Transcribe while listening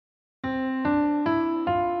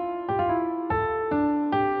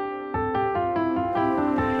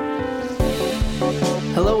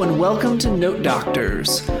welcome to Note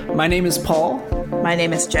Doctors. My name is Paul. My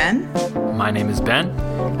name is Jen. My name is Ben.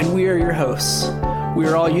 And we are your hosts. We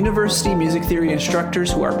are all university music theory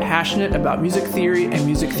instructors who are passionate about music theory and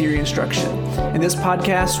music theory instruction. In this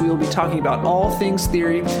podcast, we will be talking about all things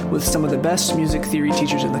theory with some of the best music theory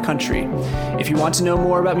teachers in the country. If you want to know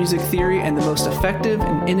more about music theory and the most effective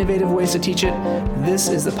and innovative ways to teach it, this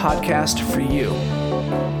is the podcast for you.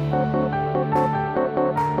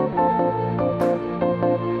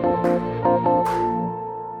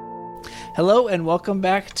 Hello and welcome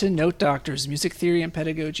back to Note Doctors, Music Theory and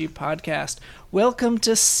Pedagogy Podcast. Welcome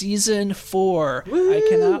to Season 4. Woo! I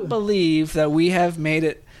cannot believe that we have made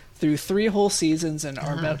it through 3 whole seasons and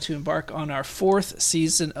are about to embark on our 4th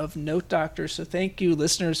season of Note Doctors. So thank you,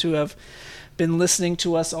 listeners who have been listening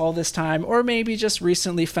to us all this time, or maybe just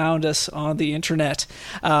recently found us on the internet.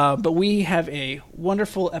 But we have a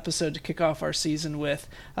wonderful episode to kick off our season with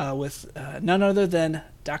none other than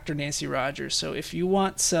Dr. Nancy Rogers. So if you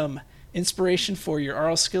want some inspiration for your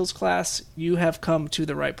aural skills class, you have come to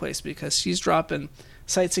the right place because she's dropping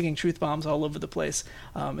sight singing truth bombs all over the place.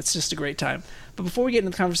 It's just a great time. But before we get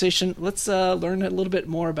into the conversation, let's learn a little bit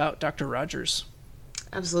more about Dr. Rogers.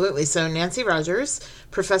 Absolutely. So Nancy Rogers,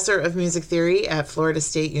 professor of music theory at Florida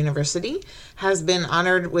State University, has been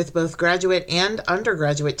honored with both graduate and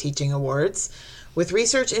undergraduate teaching awards, with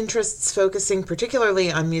research interests focusing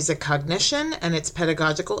particularly on music cognition and its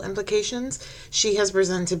pedagogical implications. She has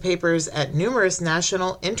presented papers at numerous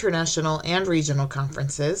national, international, and regional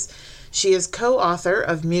conferences. She is co-author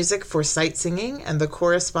of Music for Sight Singing and the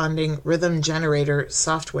corresponding rhythm generator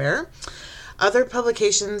software. Other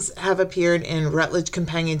publications have appeared in Routledge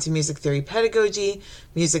Companion to Music Theory Pedagogy,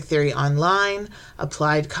 Music Theory Online,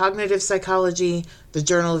 Applied Cognitive Psychology, the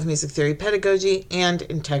Journal of Music Theory Pedagogy, and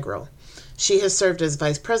Integral. She has served as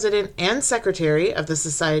Vice President and Secretary of the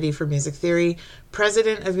Society for Music Theory,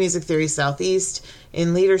 President of Music Theory Southeast,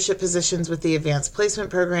 in leadership positions with the Advanced Placement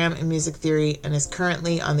Program in Music Theory, and is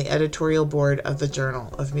currently on the editorial board of the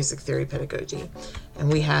Journal of Music Theory Pedagogy.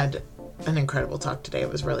 And we had an incredible talk today. It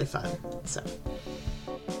was really fun.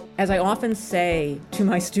 As I often say to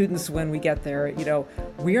my students when we get there,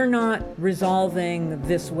 we're not resolving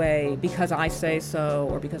this way because I say so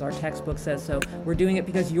or because our textbook says so. We're doing it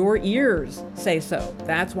because your ears say so.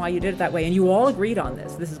 That's why you did it that way. And you all agreed on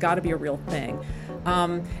this. This has got to be a real thing.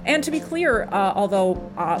 And to be clear, although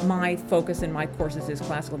my focus in my courses is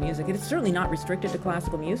classical music, it is certainly not restricted to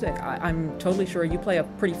classical music. I'm totally sure you play a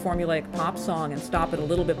pretty formulaic pop song and stop it a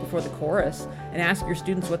little bit before the chorus and ask your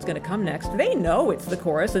students what's going to come next. They know it's the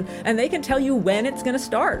chorus, and they can tell you when it's going to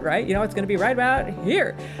start, right? It's going to be right about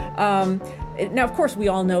here. Now, of course, we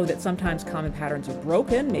all know that sometimes common patterns are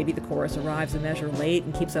broken. Maybe the chorus arrives a measure late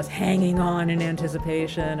and keeps us hanging on in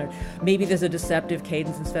anticipation, or maybe there's a deceptive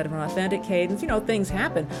cadence instead of an authentic cadence. Things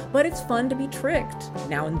happen, but it's fun to be tricked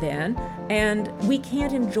now and then, and we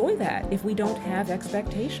can't enjoy that if we don't have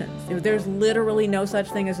expectations. There's literally no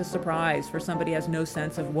such thing as a surprise for somebody who has no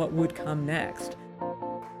sense of what would come next.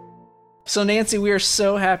 So Nancy, we are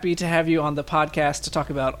so happy to have you on the podcast to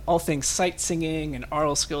talk about all things sight singing and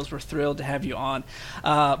aural skills. We're thrilled to have you on.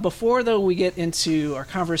 Before, though, we get into our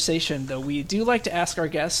conversation, though, we do like to ask our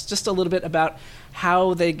guests just a little bit about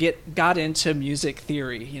how they got into music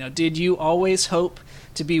theory. Did you always hope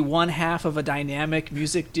to be one half of a dynamic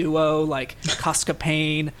music duo like Casca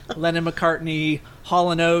Payne, Lennon McCartney,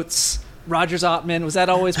 Hall & Oates, Rogers Ottman? Was that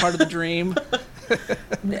always part of the dream?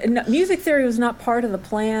 No, music theory was not part of the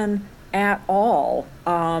plan at all.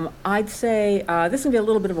 I'd say this is going to be a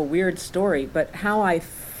little bit of a weird story, but how I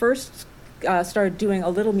first started doing a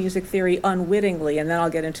little music theory unwittingly, and then I'll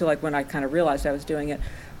get into when I kind of realized I was doing it.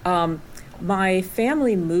 My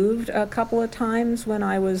family moved a couple of times when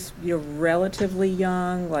I was relatively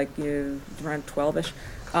young, around 12-ish.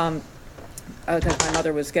 Because my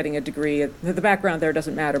mother was getting a degree. The background there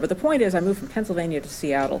doesn't matter, but the point is I moved from Pennsylvania to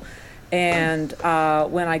Seattle. And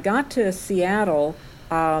when I got to Seattle,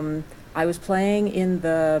 I was playing in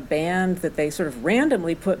the band that they sort of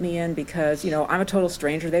randomly put me in because, I'm a total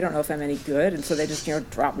stranger. They don't know if I'm any good. And so they just,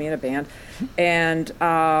 dropped me in a band. And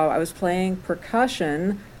I was playing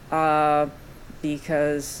percussion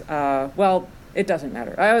because, it doesn't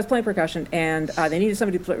matter. I was playing percussion, and they needed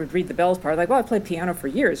somebody to read the bells part. I've played piano for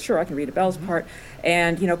years. Sure, I can read a bells part.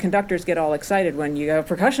 And, conductors get all excited when you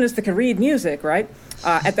have a percussionist that can read music, right?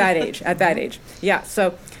 At that age. Yeah,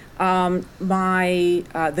 so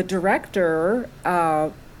the director,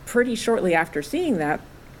 pretty shortly after seeing that,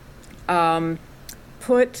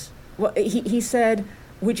 he said,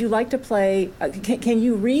 would you like to play, can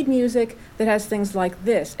you read music that has things like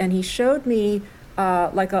this? And he showed me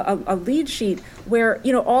like a lead sheet where,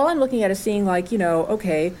 all I'm looking at is seeing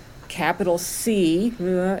okay, capital C,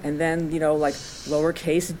 and then, like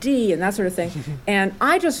lowercase d and that sort of thing. And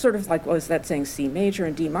I just sort of like, was that saying C major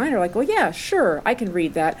and D minor? Like, well, yeah, sure, I can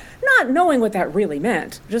read that. Not knowing what that really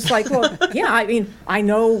meant. Just like, well, yeah, I mean, I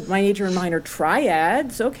know my major and minor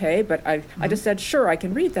triads, okay, but I just said, sure, I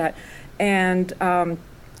can read that. And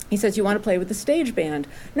he says, you want to play with the stage band.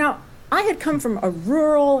 Now, I had come from a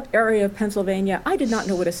rural area of Pennsylvania. I did not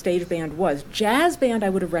know what a stage band was. Jazz band I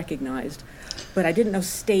would have recognized, but I didn't know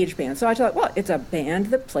stage band. So I thought, well, it's a band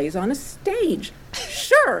that plays on a stage.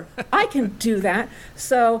 Sure, I can do that.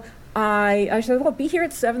 So I said, well, be here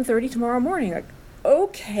at 7:30 tomorrow morning. Like,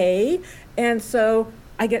 okay. And so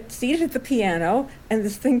I get seated at the piano, and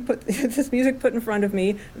this music put in front of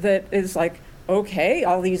me that is like, okay,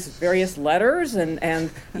 all these various letters, and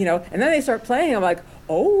then they start playing. I'm like,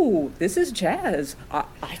 oh, this is jazz.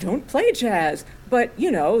 I don't play jazz, but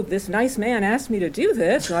this nice man asked me to do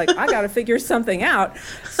this. Like, I got to figure something out.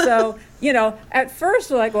 So, at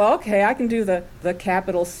first we're like, well, okay, I can do the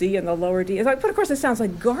capital C and the lower D. It's like, but of course it sounds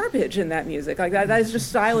like garbage in that music. Like that is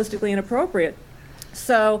just stylistically inappropriate.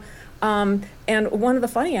 So, and one of the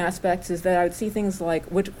funny aspects is that I would see things like,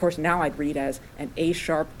 which of course now I'd read as an A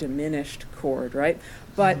sharp diminished chord, right?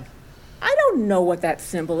 But I don't know what that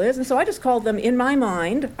symbol is, and so I just called them, in my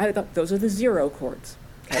mind, I thought those are the zero chords.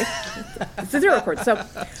 Okay, it's a zero chord.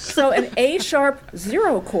 So an A sharp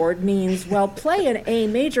zero chord means, well, play an A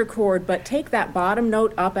major chord, but take that bottom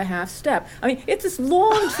note up a half step. I mean, it's this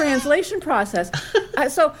long translation process.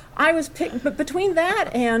 So I was between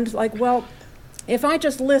that and like, well, if I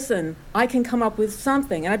just listen, I can come up with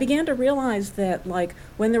something. And I began to realize that, like,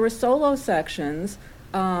 when there were solo sections,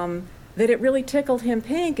 that it really tickled him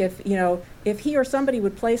pink if he or somebody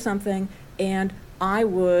would play something and I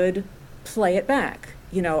would play it back,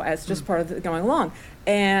 as just part of the going along.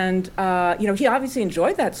 And, he obviously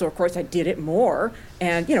enjoyed that, so of course I did it more.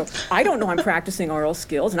 And, I don't know I'm practicing aural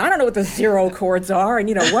skills, and I don't know what the zero chords are, and,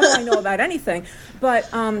 what do I know about anything? But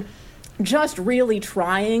just really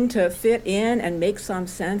trying to fit in and make some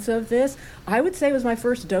sense of this, I would say was my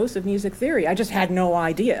first dose of music theory. I just had no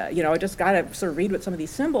idea. I just got to sort of read what some of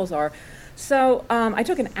these symbols are. So I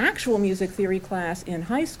took an actual music theory class in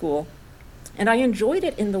high school, and I enjoyed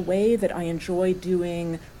it in the way that I enjoy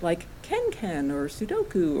doing like Ken or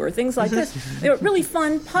Sudoku or things like this. They were really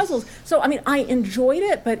fun puzzles. So, I mean, I enjoyed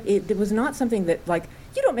it, but it was not something that, like,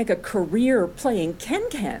 you don't make a career playing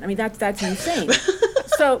Ken. I mean, that's insane.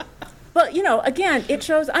 So... But, again, it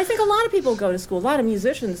shows, I think a lot of people go to school, a lot of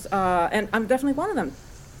musicians, and I'm definitely one of them,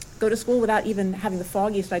 go to school without even having the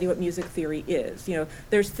foggiest idea what music theory is.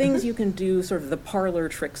 There's things you can do, sort of the parlor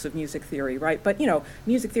tricks of music theory, right? But,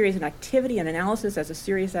 music theory is an activity, an analysis as a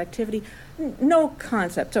serious activity, no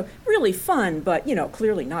concept. So really fun, but,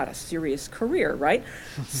 clearly not a serious career, right?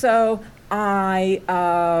 So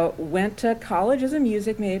I went to college as a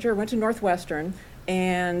music major, went to Northwestern,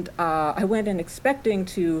 and I went in expecting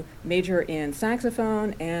to major in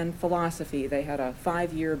saxophone and philosophy. They had a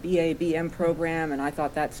 5-year BA, BM program, and I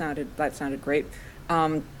thought that sounded great.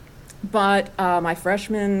 But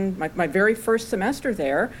my very first semester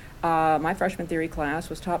there, my freshman theory class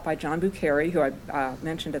was taught by John Bucheri, who I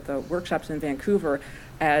mentioned at the workshops in Vancouver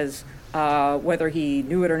as, whether he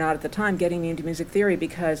knew it or not at the time, getting me into music theory,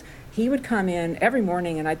 because he would come in every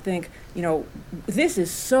morning and I'd think, this is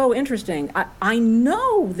so interesting. I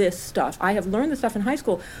know this stuff. I have learned this stuff in high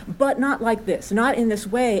school, but not like this, not in this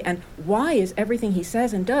way. And why is everything he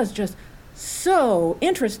says and does just so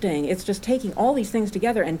interesting? It's just taking all these things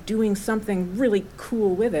together and doing something really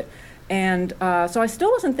cool with it. And so I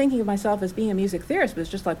still wasn't thinking of myself as being a music theorist, but it's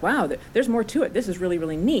just like, wow, there's more to it. This is really,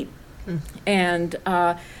 really neat. And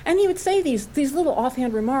he would say these little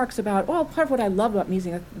offhand remarks about, well, part of what I love about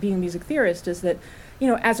being a music theorist is that,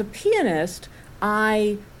 as a pianist,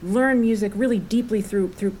 I learn music really deeply through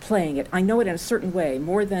playing it. I know it in a certain way,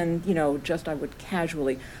 more than, just I would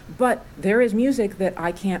casually. But there is music that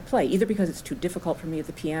I can't play, either because it's too difficult for me at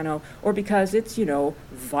the piano or because it's,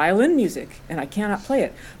 violin music and I cannot play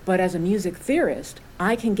it. But as a music theorist,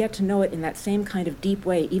 I can get to know it in that same kind of deep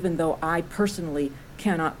way, even though I personally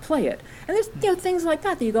cannot play it. And there's things like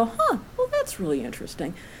that you go, well, that's really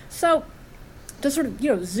interesting. So to sort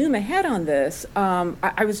of zoom ahead on this,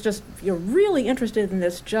 I was just really interested in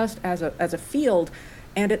this just as a field,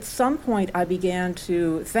 and at some point I began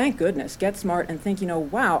to, thank goodness, get smart and think,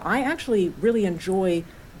 wow, I actually really enjoy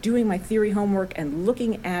doing my theory homework and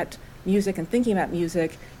looking at music and thinking about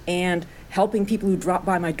music and helping people who drop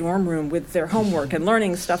by my dorm room with their homework and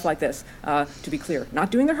learning stuff like this. To be clear, not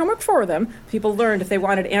doing their homework for them. People learned if they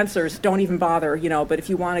wanted answers, don't even bother, but if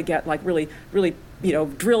you want to get like really, really,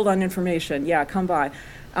 drilled on information, yeah, come by.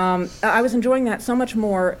 I was enjoying that so much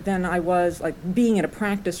more than I was like being in a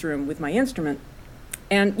practice room with my instrument.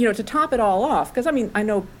 And, to top it all off, because I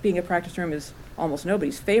know being in a practice room is almost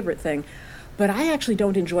nobody's favorite thing, but I actually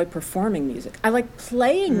don't enjoy performing music. I like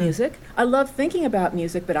playing music. I love thinking about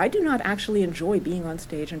music, but I do not actually enjoy being on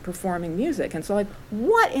stage and performing music. And so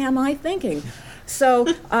what am I thinking?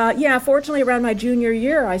 So, fortunately around my junior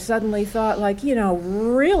year, I suddenly thought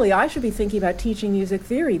really, I should be thinking about teaching music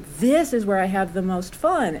theory. This is where I have the most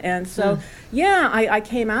fun. And so, I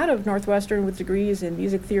came out of Northwestern with degrees in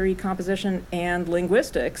music theory, composition, and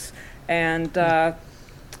linguistics. And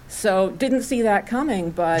so didn't see that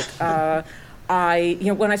coming, but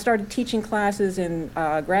when I started teaching classes in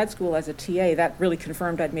grad school as a TA, that really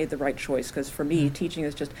confirmed I'd made the right choice, because for me, teaching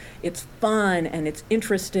is it's fun and it's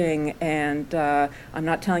interesting, and I'm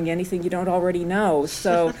not telling you anything you don't already know.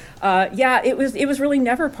 So, it was really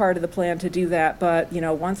never part of the plan to do that, but,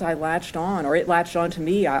 once I latched on, or it latched on to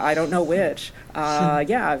me, I don't know which,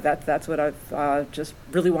 that's what I've just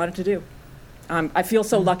really wanted to do. I feel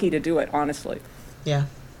so lucky to do it, honestly. Yeah,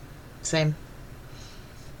 same.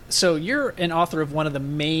 So you're an author of one of the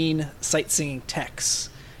main sight singing texts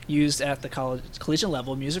used at the collegiate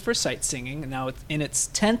level, Music for Sight Singing. Now it's in its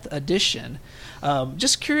 10th edition.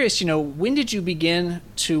 Just curious, when did you begin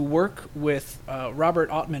to work with Robert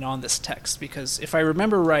Ottman on this text? Because if I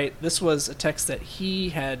remember right, this was a text that he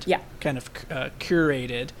had kind of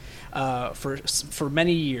curated for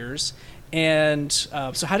many years. And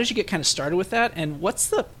so how did you get kind of started with that? And what's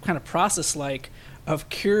the kind of process like of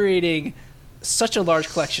curating such a large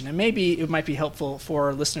collection? And maybe it might be helpful for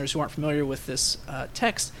our listeners who aren't familiar with this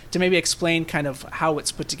text to maybe explain kind of how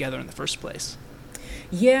it's put together in the first place.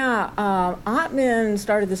 Yeah, Ottman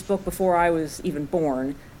started this book before I was even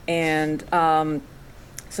born, and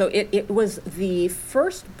so it was the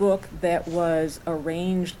first book that was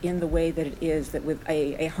arranged in the way that it is, that with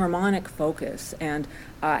a harmonic focus, and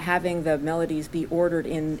having the melodies be ordered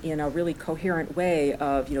in a really coherent way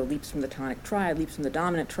of, leaps from the tonic triad, leaps from the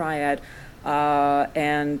dominant triad,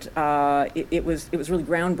 and it was really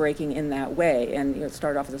groundbreaking in that way. And it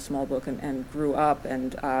started off as a small book and grew up,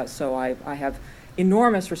 and so I have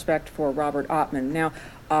enormous respect for Robert Ottman. Now,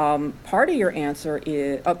 part of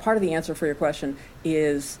the answer for your question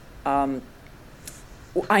is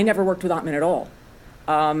I never worked with Ottman at all.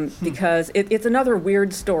 Because it's another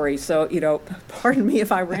weird story. So, pardon me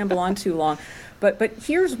if I ramble on too long, but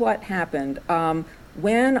here's what happened.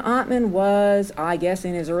 When Ottman was, I guess,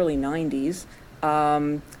 in his early 90s,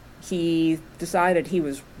 he decided he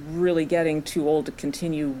was really getting too old to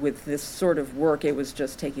continue with this sort of work. It was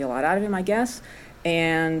just taking a lot out of him, I guess.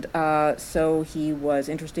 And so he was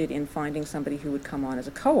interested in finding somebody who would come on as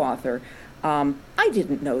a co-author. I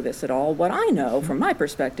didn't know this at all. What I know from my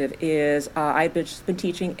perspective is I've just been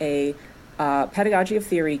teaching a pedagogy of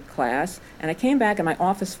theory class, and I came back and my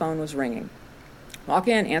office phone was ringing. Walk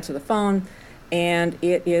in, answer the phone, and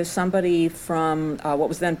it is somebody from what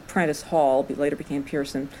was then Prentice Hall, later became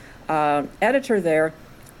Pearson, editor there,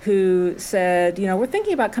 who said, we're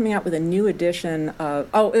thinking about coming out with a new edition of,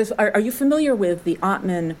 are you familiar with the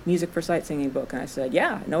Ottman Music for Sight Singing book? And I said,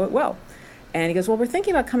 yeah, I know it well. And he goes, well, we're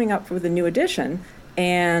thinking about coming up with a new edition,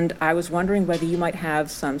 and I was wondering whether you might have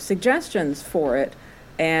some suggestions for it.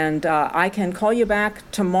 And I can call you back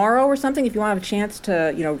tomorrow or something if you want to have a chance to,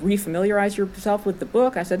 refamiliarize yourself with the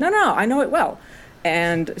book. I said, no, I know it well.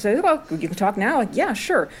 And he said, well, you can talk now. Like, yeah,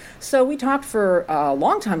 sure. So we talked for a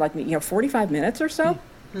long time, 45 minutes or so.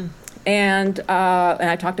 Mm-hmm. And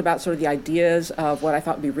I talked about sort of the ideas of what I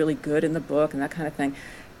thought would be really good in the book and that kind of thing.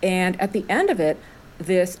 And at the end of it,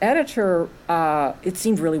 this editor, it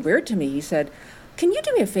seemed really weird to me. He said, can you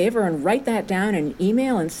do me a favor and write that down in an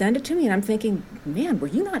email and send it to me? And I'm thinking, man, were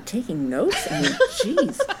you not taking notes? I mean,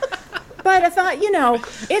 geez. But I thought,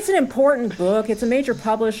 it's an important book. It's a major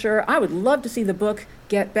publisher. I would love to see the book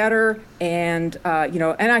get better and,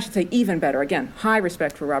 and I should say even better. Again, high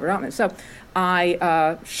respect for Robert Ottman. So I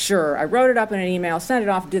wrote it up in an email, sent it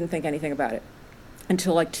off, didn't think anything about it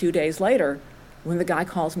until 2 days later when the guy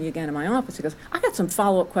calls me again in my office. He goes, I got some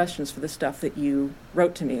follow-up questions for the stuff that you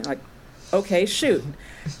wrote to me. I'm like, okay, shoot.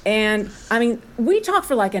 And, we talked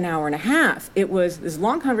for an hour and a half. It was this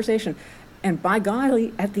long conversation. And by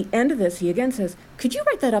golly, at the end of this, he again says, could you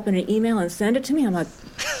write that up in an email and send it to me? I'm like,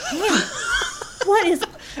 man, what is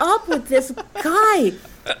up with this guy?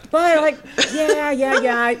 But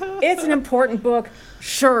yeah, it's an important book.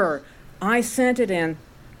 Sure. I sent it in.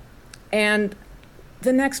 And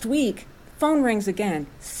the next week, phone rings again.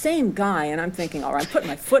 Same guy. And I'm thinking, all right, I'm putting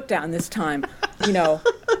my foot down this time.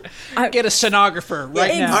 Get a stenographer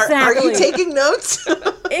right now. Are you taking notes?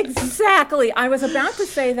 Exactly. I was about to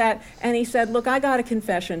say that, and he said, look, I got a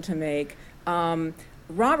confession to make.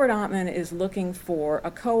 Robert Ottman is looking for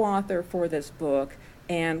a co-author for this book,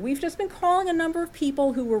 and we've just been calling a number of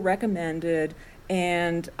people who were recommended,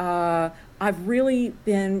 and I've really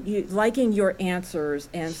been liking your answers,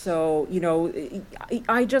 and so,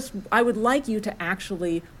 I would like you to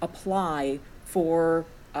actually apply for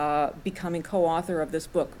becoming co-author of this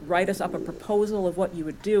book. Write us up a proposal of what you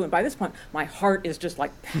would do. And by this point, my heart is just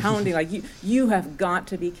like pounding, like you have got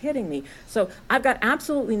to be kidding me. So I've got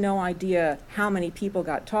absolutely no idea how many people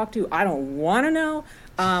got talked to. I don't want to know.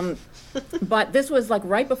 But this was like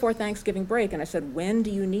right before Thanksgiving break, and I said, when do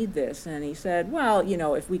you need this? And he said, well,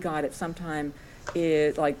 if we got it sometime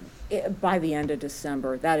by the end of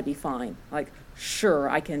December, that'd be fine. Like, sure,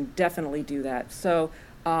 I can definitely do that. So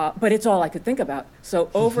but it's all I could think about.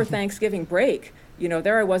 So over Thanksgiving break,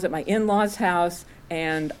 there I was at my in-laws' house,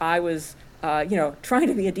 and I was, trying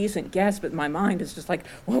to be a decent guest, but my mind is just like,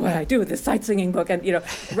 what would I do with this sight singing book? And,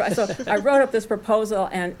 so I wrote up this proposal,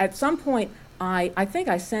 and at some point, I think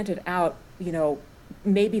I sent it out,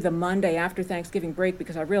 maybe the Monday after Thanksgiving break,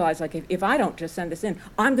 because I realized, like, if I don't just send this in,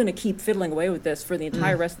 I'm going to keep fiddling away with this for the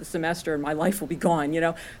entire rest of the semester, and my life will be gone,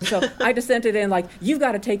 So I just sent it in, like, you've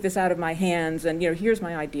got to take this out of my hands, and, here's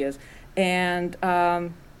my ideas. And,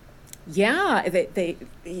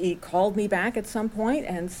 he called me back at some point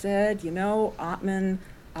and said, Ottman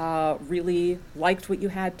really liked what you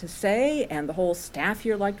had to say, and the whole staff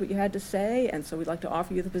here liked what you had to say, and so we'd like to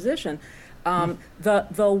offer you the position.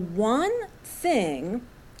 The one thing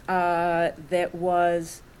that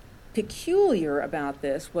was peculiar about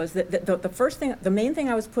this was that the main thing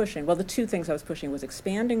I was pushing, well, the two things I was pushing was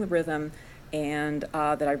expanding the rhythm, and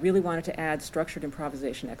that I really wanted to add structured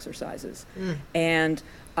improvisation exercises. And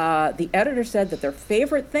the editor said that their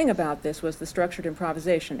favorite thing about this was the structured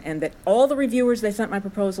improvisation, and that all the reviewers they sent my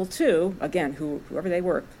proposal to, again, whoever they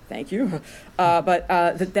were, thank you, but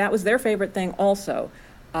that was their favorite thing also.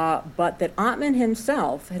 But that Ottman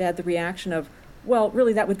himself had the reaction of, well,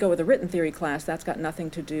 really, that would go with a written theory class. That's got nothing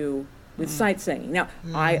to do with sight singing. Now,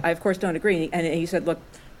 I, of course, don't agree. And he said, look,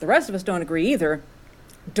 the rest of us don't agree either.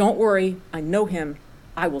 Don't worry. I know him.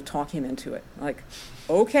 I will talk him into it. Like,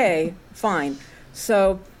 okay, fine.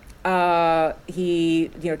 So he,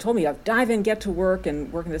 told me, dive in, get to work,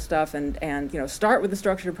 and work on this stuff, and start with the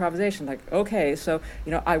structured improvisation. Like, okay. So,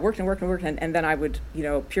 I worked, and then I would,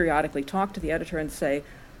 periodically talk to the editor and say,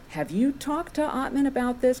 have you talked to Ottman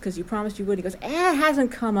about this? Because you promised you would. He goes, it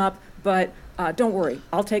hasn't come up, but don't worry,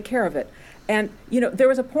 I'll take care of it. And, there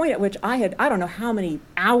was a point at which I don't know how many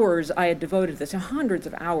hours I had devoted to this, hundreds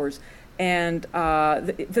of hours, and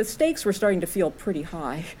the stakes were starting to feel pretty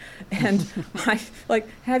high. And I, like,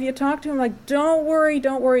 have you talked to him? Like, don't worry,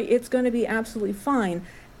 it's going to be absolutely fine.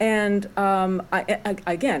 And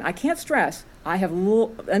I can't stress, I have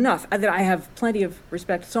enough that I have plenty of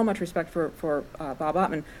respect, so much respect for Bob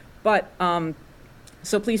Ottman. But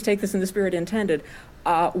so please take this in the spirit intended.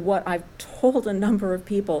 What I've told a number of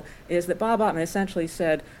people is that Bob Ottman essentially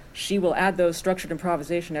said, she will add those structured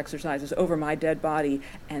improvisation exercises over my dead body,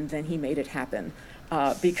 and then he made it happen.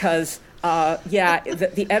 Because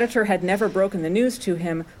the editor had never broken the news to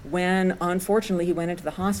him when, unfortunately, he went into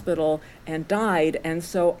the hospital and died. And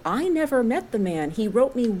so I never met the man. He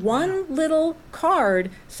wrote me one little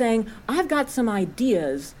card saying, I've got some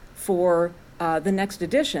ideas for the next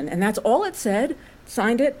edition. And that's all it said.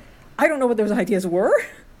 Signed it. I don't know what those ideas were.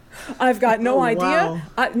 I've got no idea.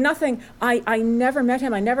 Nothing. I never met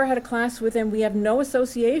him. I never had a class with him. We have no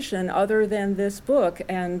association other than this book.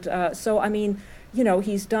 And so, I mean,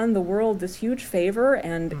 he's done the world this huge favor,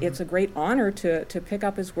 and it's a great honor to pick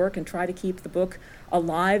up his work and try to keep the book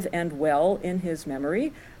alive and well in his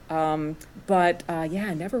memory. But I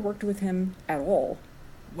never worked with him at all.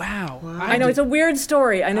 Wow. I know, it's a weird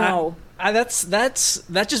story. I know.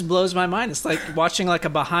 That just blows my mind. It's like watching like a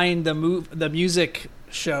behind the music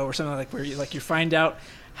show or something, like where you find out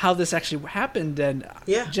how this actually happened. And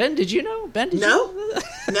Jen, did you know? Ben, did you know?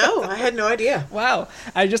 No, I had no idea. Wow.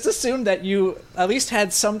 I just assumed that you at least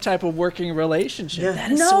had some type of working relationship. Yeah.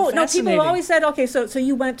 That is so fascinating. No, people always said, okay, so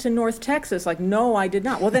you went to North Texas. Like, no, I did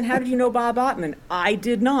not. Well, then how did you know Bob Ottman? I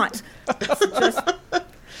did not.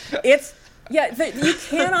 You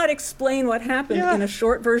cannot explain what happened in a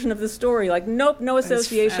short version of the story. Like, nope, no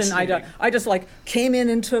association. I just like came in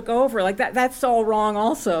and took over. Like that's all wrong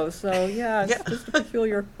also. So it's just a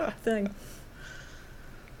peculiar thing.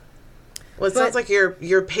 Well, it sounds like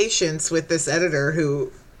your patience with this editor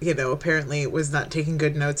who, apparently was not taking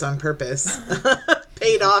good notes on purpose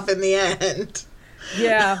paid off in the end.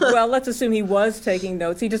 Yeah, well, let's assume he was taking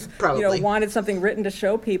notes. He just, Probably. wanted something written to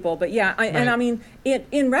show people. But yeah, and I mean,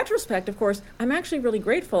 in retrospect, of course, I'm actually really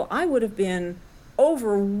grateful. I would have been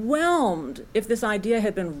overwhelmed if this idea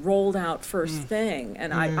had been rolled out first thing,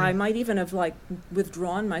 and I might even have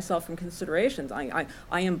withdrawn myself from considerations. I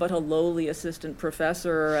am but a lowly assistant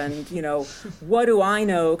professor, and what do I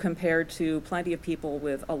know compared to plenty of people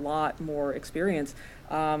with a lot more experience.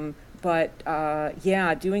 But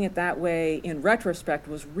doing it that way in retrospect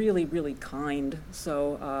was really, really kind.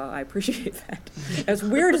 So I appreciate that. As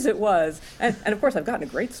weird as it was, and of course I've gotten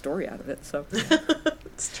a great story out of it. So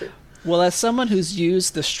It's true. Well, as someone who's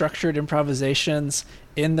used the structured improvisations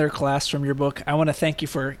in their class from your book, I want to thank you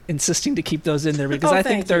for insisting to keep those in there, because I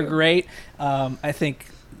think they're great. I think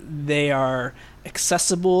they are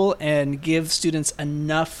accessible and give students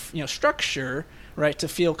enough, structure, right, to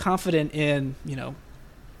feel confident in,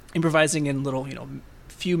 improvising in little,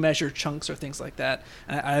 few measured chunks or things like that.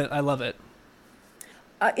 I love it.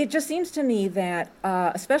 It just seems to me that,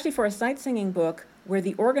 especially for a sight singing book, where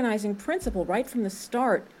the organizing principle right from the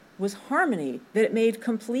start was harmony, that it made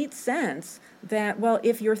complete sense that, well,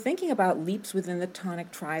 if you're thinking about leaps within the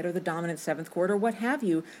tonic triad or the dominant seventh chord or what have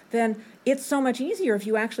you, then it's so much easier if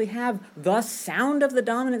you actually have the sound of the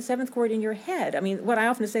dominant seventh chord in your head. I mean, what I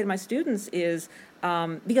often say to my students is,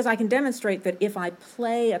 because I can demonstrate that if I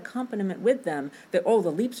play accompaniment with them, that,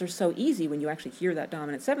 the leaps are so easy when you actually hear that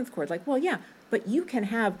dominant seventh chord. Like, well, yeah, but you can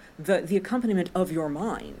have the accompaniment of your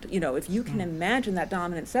mind. If you can imagine that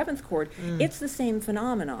dominant seventh chord, it's the same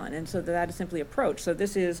phenomenon. And so that is simply approach. So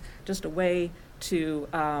this is just a way to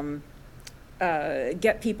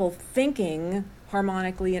get people thinking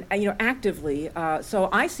harmonically and actively. So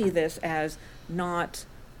I see this as not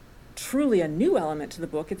truly a new element to the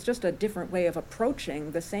book. It's just a different way of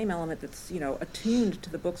approaching the same element that's attuned to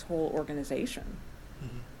the book's whole organization.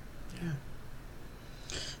 Mm-hmm. Yeah.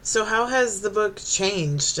 So how has the book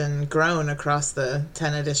changed and grown across the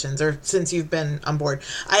 10 editions, or since you've been on board?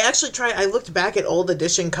 I looked back at old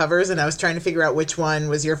edition covers, and I was trying to figure out which one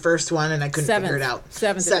was your first one, and I couldn't figure it out.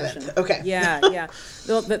 Seventh edition. Okay. Yeah.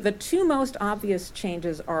 The two most obvious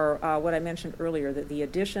changes are what I mentioned earlier, that the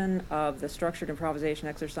addition of the structured improvisation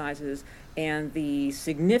exercises and the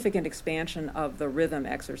significant expansion of the rhythm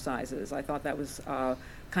exercises. I thought that was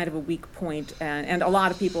kind of a weak point, and a lot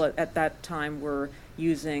of people at that time were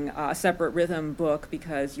using a separate rhythm book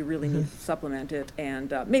because you really need to supplement it,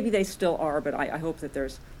 and maybe they still are, but I hope that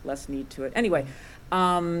there's less need to it. Anyway,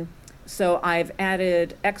 so I've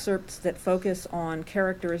added excerpts that focus on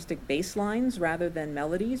characteristic bass lines rather than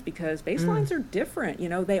melodies, because bass lines are different.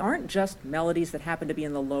 They aren't just melodies that happen to be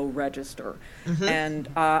in the low register. And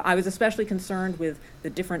I was especially concerned with the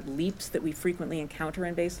different leaps that we frequently encounter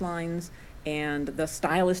in bass lines, and the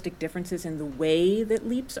stylistic differences in the way that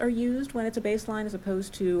leaps are used when it's a bass line as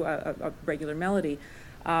opposed to a regular melody.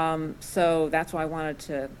 So that's why I wanted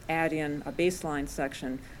to add in a bass line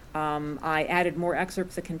section. I added more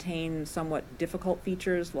excerpts that contain somewhat difficult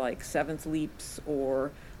features like seventh leaps or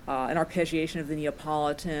an arpeggiation of the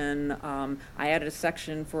Neapolitan. I added a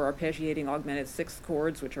section for arpeggiating augmented sixth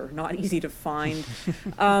chords, which are not easy to find.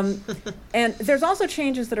 And there's also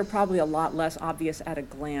changes that are probably a lot less obvious at a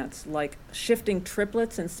glance, like shifting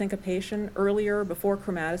triplets and syncopation earlier, before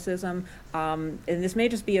chromaticism. And this may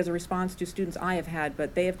just be as a response to students I have had,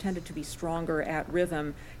 but they have tended to be stronger at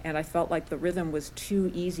rhythm, and I felt like the rhythm was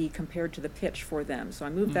too easy compared to the pitch for them. So I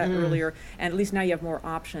moved that earlier, and at least now you have more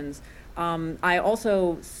options. I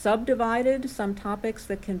also subdivided some topics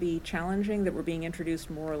that can be challenging that were being introduced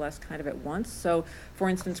more or less kind of at once. So, for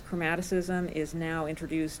instance, chromaticism is now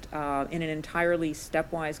introduced in an entirely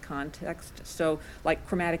stepwise context. So, like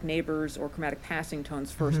chromatic neighbors or chromatic passing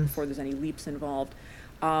tones first before there's any leaps involved.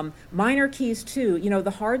 Minor keys too.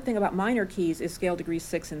 The hard thing about minor keys is scale degrees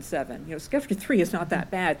 6 and 7. Scale degree 3 is not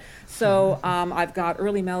that bad. So I've got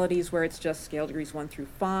early melodies where it's just scale degrees 1 through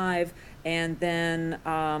 5, and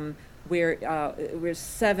then where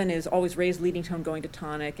 7 is always raised leading tone going to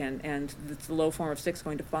tonic, and it's the low form of 6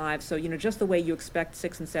 going to 5. So just the way you expect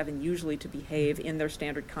 6 and 7 usually to behave in their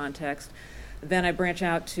standard context. Then I branch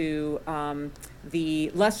out to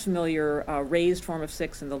the less familiar raised form of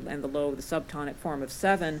 6 and the low, the subtonic form of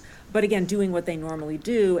 7, but again, doing what they normally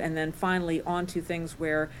do, and then finally onto things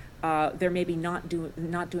where they're maybe not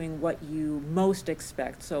doing what you most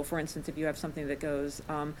expect. So, for instance, if you have something that goes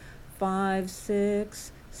 5,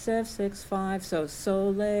 6, 7, 6, 5, so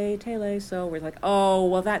sole, tele, so we're like, oh,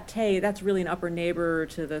 well, that's really an upper neighbor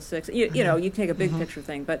to the 6. You take a big picture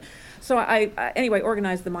thing. But so I anyway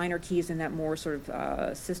organized the minor keys in that more sort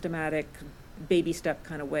of systematic baby step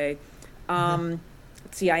kind of way.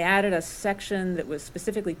 let's see, I added a section that was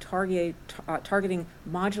specifically targeting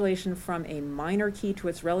modulation from a minor key to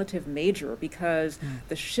its relative major, because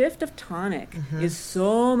the shift of tonic is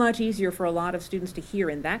so much easier for a lot of students to hear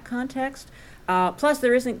in that context. Plus,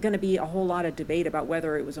 there isn't going to be a whole lot of debate about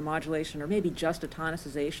whether it was a modulation or maybe just a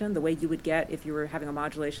tonicization, the way you would get if you were having a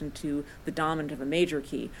modulation to the dominant of a major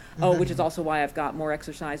key. Which is also why I've got more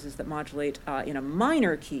exercises that modulate in a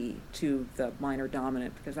minor key to the minor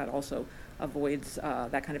dominant, because that also avoids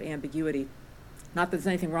that kind of ambiguity. Not that there's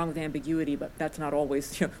anything wrong with ambiguity, but that's not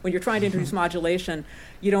always, when you're trying to introduce modulation,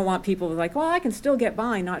 you don't want people to like, well, I can still get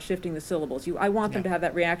by not shifting the syllables. I want them to have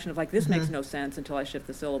that reaction of like, this makes no sense until I shift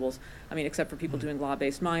the syllables. I mean, except for people doing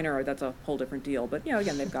law-based minor, that's a whole different deal. But,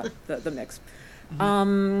 again, they've got the mix.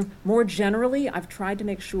 More generally, I've tried to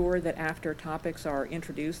make sure that after topics are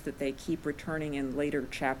introduced that they keep returning in later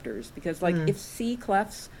chapters, because if C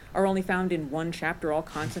clefs are only found in one chapter, all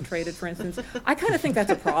concentrated, for instance, I kind of think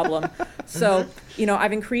that's a problem. So,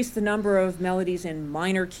 I've increased the number of melodies in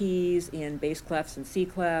minor keys, in bass clefs and C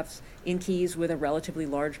clefs, in keys with a relatively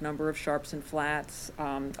large number of sharps and flats.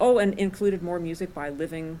 And included more music by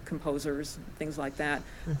living composers, things like that.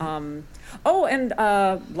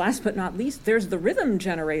 Last but not least, there's the rhythm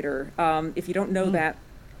generator. If you don't know that,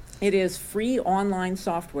 it is free online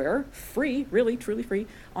software, free, really, truly free,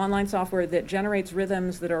 online software that generates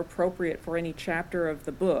rhythms that are appropriate for any chapter of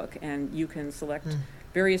the book. And you can select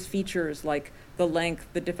various features like the length,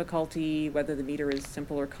 the difficulty, whether the meter is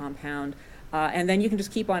simple or compound. And then you can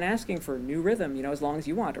just keep on asking for new rhythm, as long as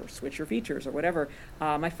you want, or switch your features or whatever.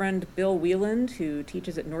 My friend Bill Wieland, who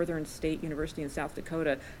teaches at Northern State University in South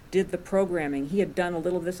Dakota, did the programming. He had done a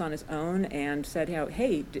little of this on his own and said,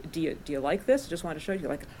 hey, do you like this? Just wanted to show you,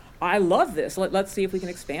 like, I love this. Let's see if we can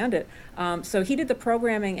expand it. So he did the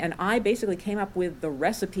programming, and I basically came up with the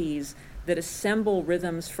recipes that assemble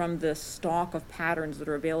rhythms from the stock of patterns that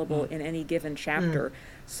are available in any given chapter,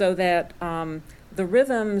 so that the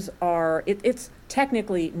rhythms are, it's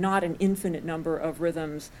technically not an infinite number of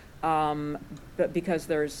rhythms, but because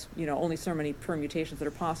there's only so many permutations that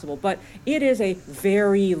are possible, but it is a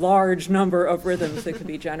very large number of rhythms that could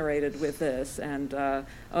be generated with this. And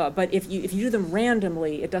but if you do them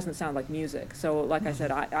randomly, it doesn't sound like music. So like I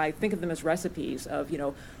said, I think of them as recipes of,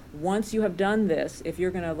 once you have done this, if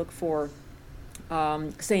you're going to look for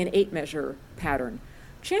say an 8-measure pattern,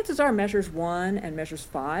 chances are measures 1 and measures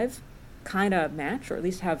 5 kind of match, or at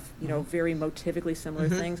least have very motivically similar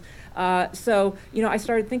things. So I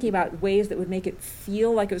started thinking about ways that would make it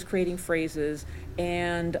feel like it was creating phrases,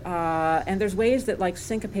 and there's ways that like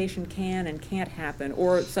syncopation can and can't happen,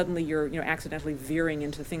 or suddenly you're accidentally veering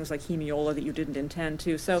into things like hemiola that you didn't intend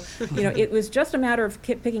to. So it was just a matter of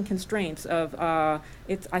picking constraints of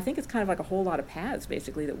I think it's kind of like a whole lot of paths,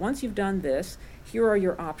 basically, that once you've done this, here are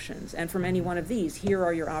your options, and from any one of these, here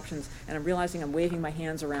are your options. And I'm realizing I'm waving my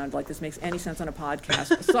hands around like this makes any sense on a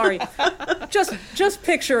podcast. Sorry. Just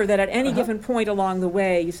picture that at any given point along the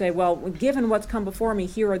way, you say, well, given what's come before me,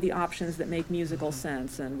 here are the options that make musical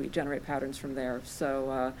sense, and we generate patterns from there.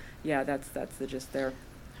 So that's the gist there.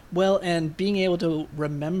 Well, and being able to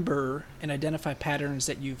remember and identify patterns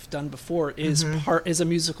that you've done before is a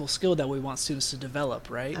musical skill that we want students to develop,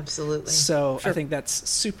 right? Absolutely. So sure. I think that's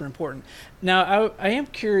super important. Now, I am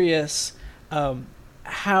curious how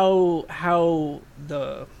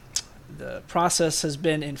the process has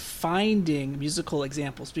been in finding musical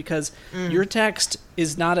examples, because your text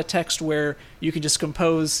is not a text where you can just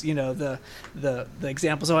compose, the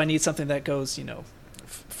examples. Oh, I need something that goes,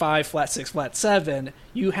 5 flat 6 flat 7.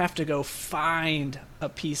 You have to go find a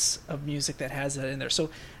piece of music that has that in there. So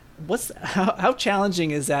how challenging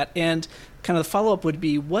is that? And kind of the follow-up would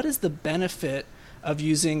be, what is the benefit of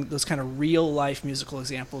using those kind of real life musical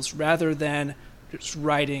examples rather than just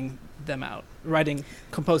writing them out,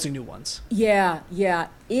 composing new ones? Yeah,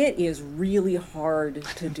 it is really hard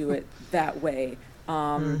to do it that way.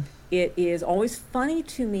 It is always funny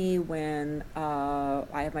to me when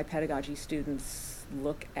I have my pedagogy students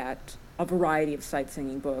look at a variety of sight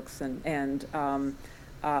singing books, and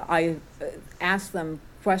I ask them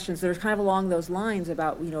questions that are kind of along those lines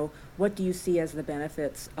about, what do you see as the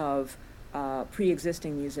benefits of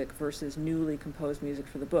pre-existing music versus newly composed music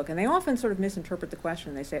for the book? And they often sort of misinterpret the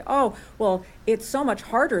question. They say, oh, well, it's so much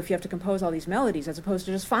harder if you have to compose all these melodies as opposed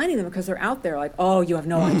to just finding them because they're out there. Like, oh, you have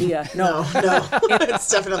no idea. No. It's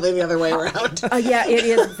definitely the other way around. Yeah, it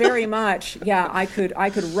is very much. Yeah, I could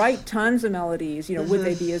write tons of melodies. Would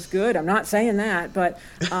they be as good? I'm not saying that, but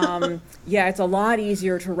it's a lot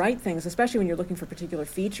easier to write things, especially when you're looking for particular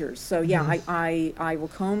features. So I will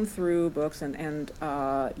comb through books, and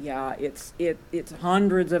it's it's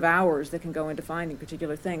hundreds of hours that can go into finding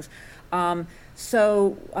particular things.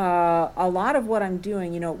 So a lot of what I'm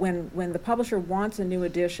doing, when the publisher wants a new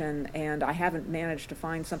edition and I haven't managed to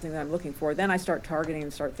find something that I'm looking for, then I start targeting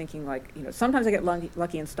and start thinking sometimes I get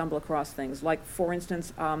lucky and stumble across things. Like, for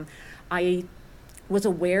instance, I was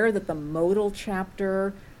aware that the modal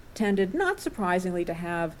chapter tended, not surprisingly, to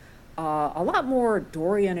have a lot more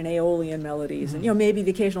Dorian and Aeolian melodies, and maybe the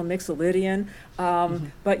occasional Mixolydian,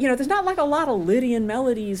 but there's not like a lot of Lydian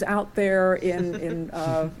melodies out there in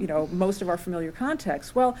most of our familiar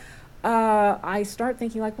contexts. Well, I start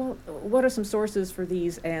thinking what are some sources for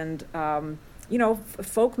these? And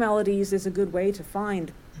folk melodies is a good way to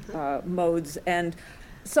find modes. And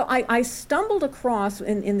so I stumbled across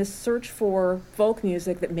in this search for folk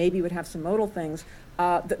music that maybe would have some modal things.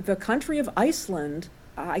 The country of Iceland.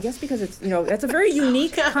 I guess because it's that's a very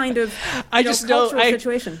unique kind of cultural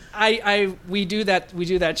situation. We do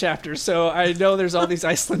that chapter, so I know there's all these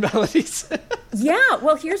Iceland melodies. Yeah,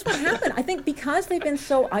 well, here's what happened. I think because they've been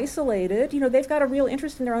so isolated, they've got a real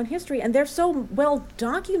interest in their own history, and they're so well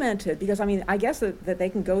documented. Because I guess that they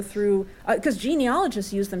can go through because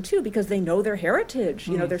genealogists use them too because they know their heritage.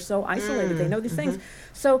 They're so isolated, they know these things.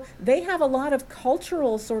 So they have a lot of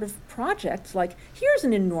cultural sort of projects. Like, here's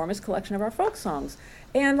an enormous collection of our folk songs.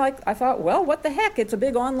 And I thought, well, what the heck? It's a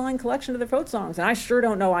big online collection of their folk songs. And I sure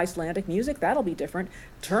don't know Icelandic music. That'll be different.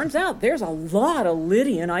 Turns out there's a lot of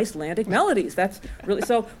Lydian Icelandic melodies. That's really,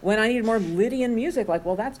 so when I need more Lydian music,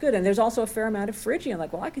 well, that's good. And there's also a fair amount of Phrygian.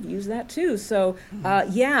 Well, I could use that too. So,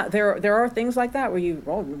 there are things like that where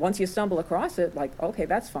once you stumble across it, okay,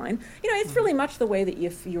 that's fine. It's really much the way that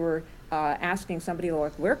if you're asking somebody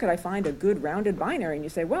where could I find a good rounded binary, and you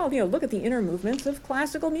say, well, look at the inner movements of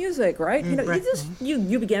classical music, right?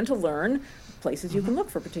 You begin to learn places you can look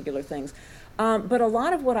for particular things. But a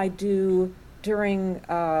lot of what I do during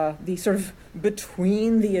the sort of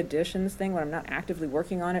between the editions thing, when I'm not actively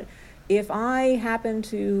working on it, if I happen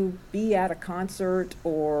to be at a concert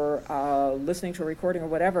or listening to a recording or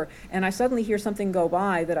whatever, and I suddenly hear something go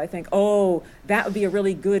by that I think, oh, that would be a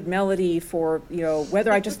really good melody for,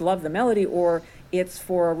 whether I just love the melody or it's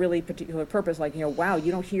for a really particular purpose, wow,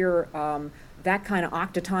 you don't hear that kind of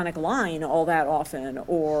octatonic line all that often,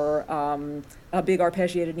 or a big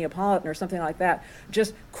arpeggiated Neapolitan or something like that.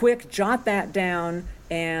 Just quick jot that down,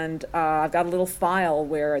 and I've got a little file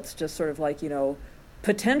where it's just sort of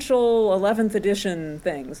potential 11th edition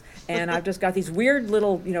things, and I've just got these weird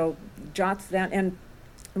little jots down, and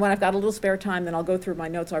when I've got a little spare time, then I'll go through my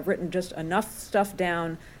notes. I've written just enough stuff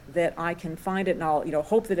down that I can find it, and I'll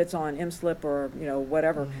hope that it's on ImSlip or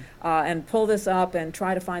whatever, and pull this up and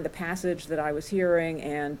try to find the passage that I was hearing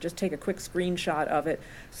and just take a quick screenshot of it.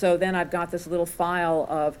 So then I've got this little file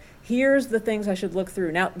of here's the things I should look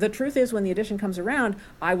through. Now the truth is, when the edition comes around,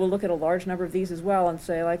 I will look at a large number of these as well and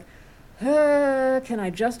say can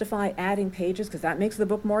I justify adding pages? Because that makes the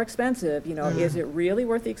book more expensive. Is it really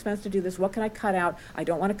worth the expense to do this? What can I cut out? I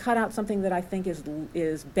don't want to cut out something that I think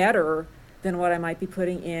is better than what I might be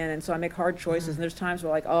putting in. And so I make hard choices. And there's times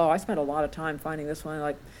where I spent a lot of time finding this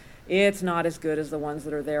one. It's not as good as the ones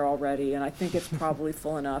that are there already. And I think it's probably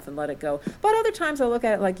full enough and let it go. But other times I look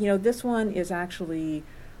at it this one is actually,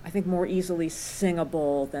 I think, more easily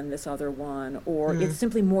singable than this other one. Or it's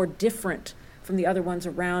simply more different from the other ones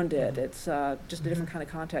around it. It's just a different kind of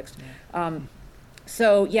context.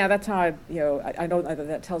 So yeah, that's how I don't know that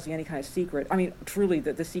that tells you any kind of secret. I mean, truly,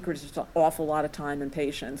 the secret is just an awful lot of time and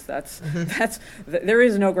patience. There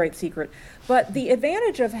is no great secret. But the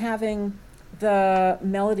advantage of having the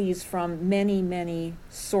melodies from many, many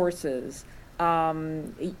sources,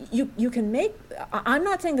 you can make. I'm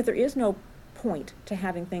not saying that there is no point to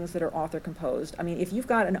having things that are author composed. I mean, if you've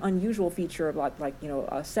got an unusual feature of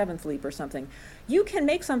a seventh leap or something, you can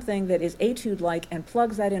make something that is etude-like and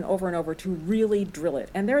plugs that in over and over to really drill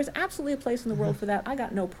it. And there is absolutely a place in the world for that. I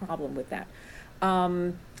got no problem with that.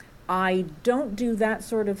 I don't do that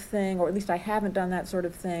sort of thing, or at least I haven't done that sort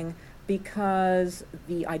of thing, because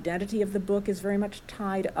the identity of the book is very much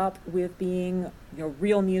tied up with being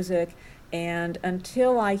real music. And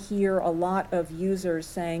until I hear a lot of users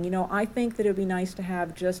saying, I think that it would be nice to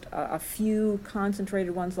have just a few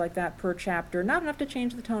concentrated ones like that per chapter, not enough to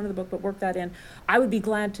change the tone of the book, but work that in, I would be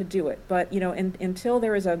glad to do it. But, until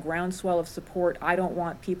there is a groundswell of support, I don't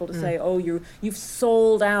want people to say, oh, you've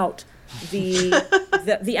sold out the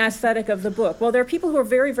aesthetic of the book. Well, there are people who are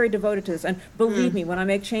very, very devoted to this. And believe me, when I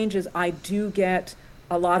make changes, I do get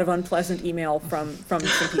a lot of unpleasant email from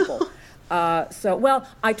some people. Well,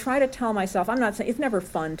 I try to tell myself, I'm not saying it's never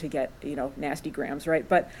fun to get, nasty grams, right?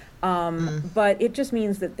 But it just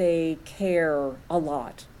means that they care a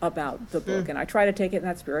lot about the book, and I try to take it in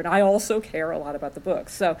that spirit. I also care a lot about the book.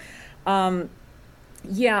 So, so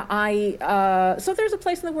there's a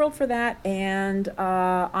place in the world for that, and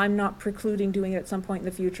I'm not precluding doing it at some point in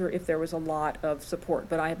the future if there was a lot of support,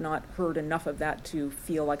 but I have not heard enough of that to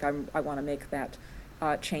feel like I want to make that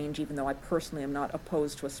change, even though I personally am not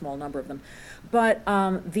opposed to a small number of them. But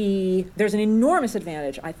there's an enormous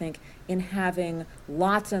advantage, I think, in having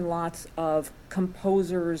lots and lots of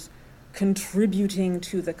composers contributing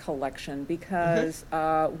to the collection, because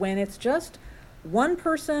when it's just one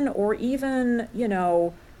person or even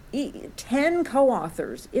 10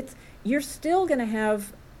 co-authors, you're still going to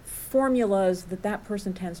have formulas that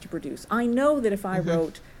person tends to produce. I know that if I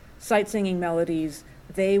wrote sight singing melodies,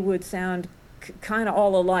 they would sound kind of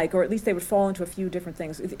all alike, or at least they would fall into a few different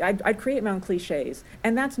things. I'd create my own cliches,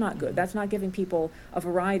 and that's not good. That's not giving people a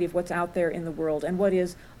variety of what's out there in the world and what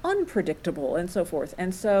is unpredictable and so forth.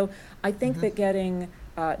 And so I think that getting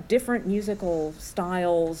different musical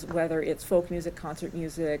styles, whether it's folk music, concert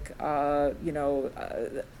music,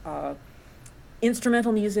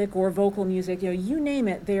 instrumental music or vocal music, you name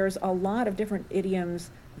it, there's a lot of different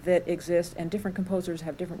idioms that exist, and different composers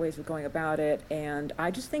have different ways of going about it, and I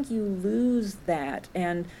just think you lose that.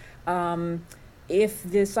 And if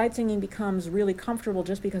the sight singing becomes really comfortable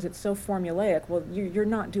just because it's so formulaic, well, you're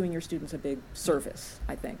not doing your students a big service,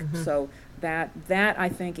 I think. So that I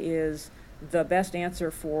think is the best answer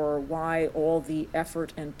for why all the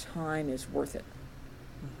effort and time is worth it.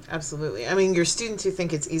 Absolutely. I mean, your students who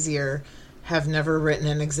think it's easier have never written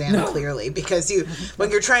an exam clearly, because when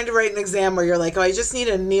you're trying to write an exam where you're like, oh, I just need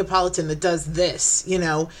a Neapolitan that does this,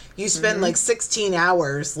 you spend like 16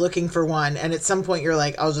 hours looking for one, and at some point you're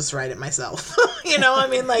like, I'll just write it myself. You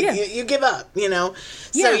give up, So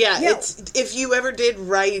it's, if you ever did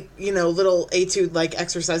write, little etude like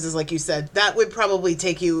exercises like you said, that would probably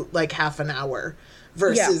take you like half an hour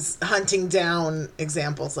versus hunting down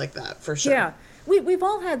examples like that, for sure. Yeah. We've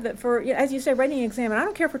all had that for, as you say, writing an exam, and I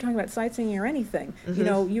don't care if we're talking about sight singing or anything.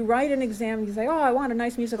 You write an exam, you say, oh, I want a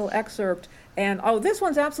nice musical excerpt, and this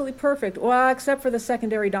one's absolutely perfect. Well, except for the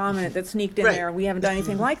secondary dominant that sneaked in there, and we haven't done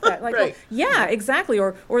anything like that. Like, well, yeah, exactly.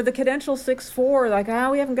 Or the cadential 6/4, like,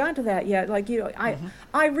 we haven't gotten to that yet. Like,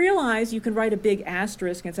 I realize you can write a big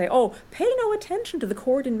asterisk and say, oh, pay no attention to the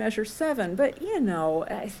chord in measure 7, but you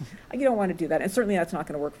don't want to do that, and certainly that's not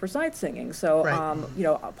going to work for sight singing. So,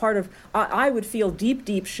 part of I would feel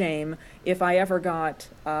deep shame if I ever got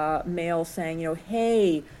mail saying,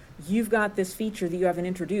 hey, you've got this feature that you haven't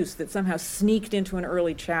introduced that somehow sneaked into an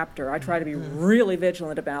early chapter. I try to be really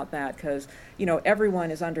vigilant about that, because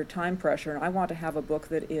everyone is under time pressure, and I want to have a book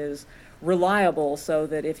that is reliable, so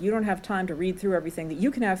that if you don't have time to read through everything, that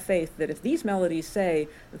you can have faith that if these melodies say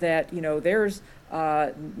that there's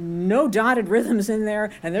no dotted rhythms in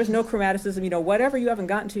there, and there's no chromaticism, whatever you haven't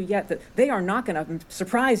gotten to yet, that they are not going to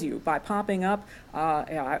surprise you by popping up.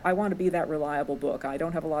 I want to be that reliable book. I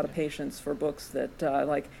don't have a lot of patience for books that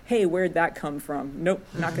like, hey, where'd that come from? Nope,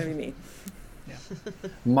 not going to be me.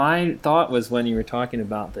 My thought was, when you were talking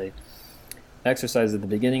about the exercise at the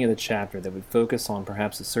beginning of the chapter that would focus on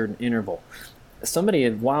perhaps a certain interval, somebody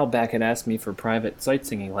a while back had asked me for private sight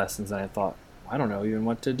singing lessons, and I thought, I don't know even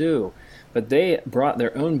what to do. But they brought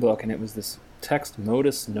their own book, and it was this text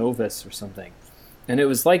modus novus or something. And it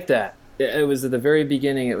was like that. It was at the very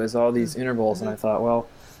beginning, it was all these intervals, and I thought, well,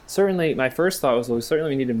 certainly, my first thought was, well,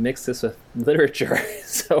 certainly we need to mix this with literature.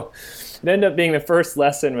 So it ended up being the first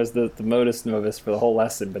lesson was the modus novus for the whole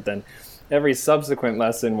lesson, but then every subsequent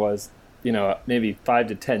lesson was, maybe 5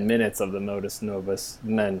 to 10 minutes of the modus novus,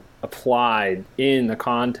 and then applied in the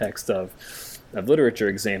context of literature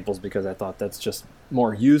examples, because I thought that's just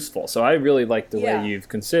more useful. So I really like the way you've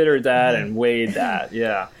considered that and weighed that.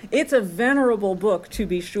 Yeah. It's a venerable book, to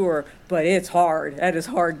be sure, but it's hard. That is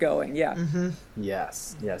hard going. Yeah.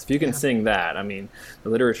 Yes. If you can sing that, I mean, the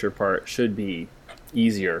literature part should be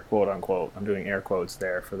easier, quote unquote. I'm doing air quotes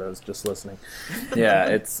there for those just listening. Yeah,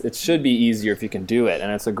 it should be easier if you can do it, and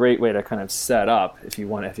it's a great way to kind of set up if you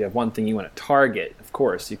have one thing you want to target. Of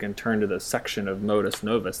course, you can turn to the section of modus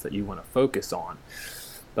novus that you want to focus on.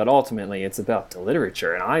 But ultimately, it's about the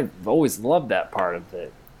literature, and I've always loved that part of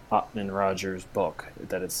the Ottman-Rogers book,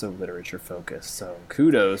 that it's so literature focused. So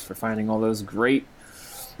kudos for finding all those great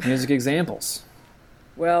music examples.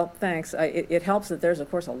 Well, thanks. It helps that there's, of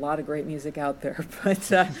course, a lot of great music out there. But,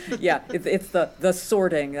 it's the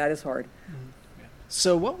sorting. That is hard.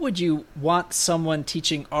 So what would you want someone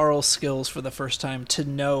teaching aural skills for the first time to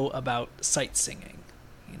know about sight singing?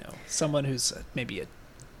 Someone who's maybe a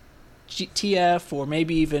TF, or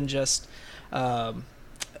maybe even just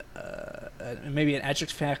maybe an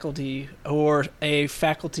adjunct faculty or a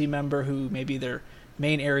faculty member who maybe their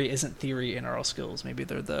main area isn't theory and aural skills. Maybe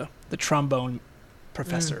they're the trombone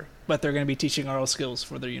professor, but they're going to be teaching aural skills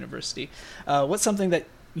for their university. What's something that,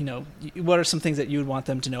 what are some things that you would want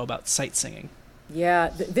them to know about sight singing? Yeah,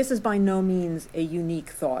 this is by no means a unique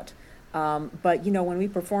thought. But, when we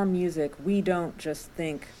perform music, we don't just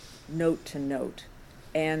think note to note.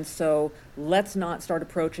 And so let's not start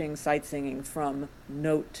approaching sight singing from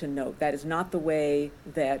note to note. That is not the way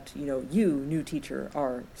that, you, new teacher,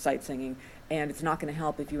 are sight singing. And it's not going to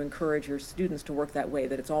help if you encourage your students to work that way,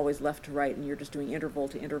 that it's always left to right and you're just doing interval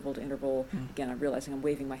to interval to interval. Again, I'm realizing I'm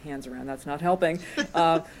waving my hands around. That's not helping.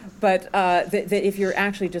 But if you're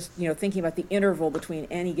actually just, thinking about the interval between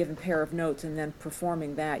any given pair of notes and then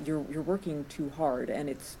performing that, you're working too hard, and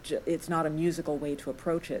it's not a musical way to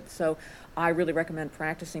approach it. So I really recommend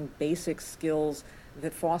practicing basic skills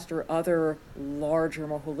that foster other larger,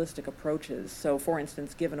 more holistic approaches. So, for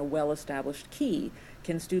instance, given a well-established key,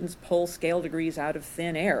 can students pull scale degrees out of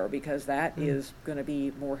thin air? Because that is going to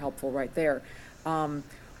be more helpful right there.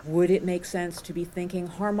 Would it make sense to be thinking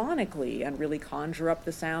harmonically and really conjure up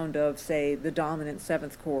the sound of, say, the dominant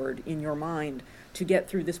seventh chord in your mind to get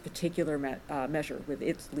through this particular measure with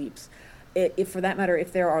its leaps? If, for that matter,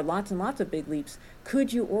 if there are lots and lots of big leaps,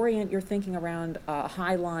 could you orient your thinking around a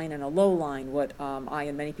high line and a low line, what I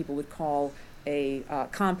and many people would call a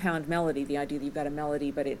compound melody, the idea that you've got a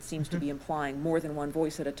melody, but it seems to be implying more than one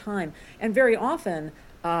voice at a time. And very often,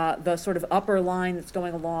 the sort of upper line that's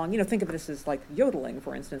going along, think of this as like yodeling,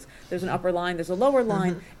 for instance. There's an upper line, there's a lower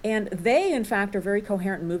line, and they, in fact, are very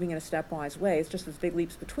coherent and moving in a stepwise way. It's just those big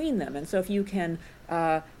leaps between them. And so if you can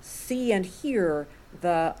see and hear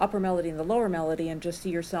the upper melody and the lower melody and just see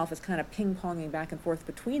yourself as kind of ping-ponging back and forth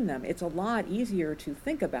between them, it's a lot easier to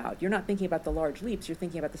think about. You're not thinking about the large leaps, you're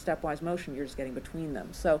thinking about the stepwise motion, you're just getting between them.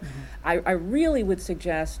 So I really would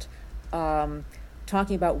suggest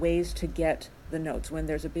talking about ways to get the notes when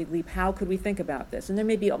there's a big leap. How could we think about this? And there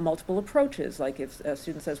may be multiple approaches, like if a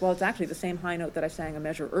student says, well, it's actually the same high note that I sang a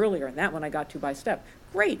measure earlier, and that one I got to by step.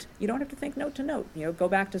 Great, you don't have to think note to note. Go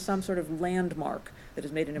back to some sort of landmark that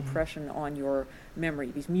has made an impression on your memory.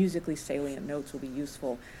 These musically salient notes will be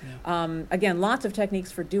useful. Again, lots of techniques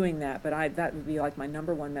for doing that, but that would be like my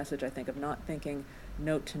number one message, I think, of not thinking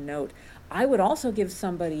note to note. I would also give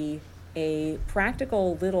somebody a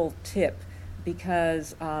practical little tip,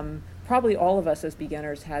 because probably all of us as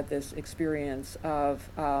beginners had this experience of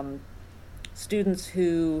students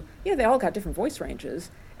who, they all got different voice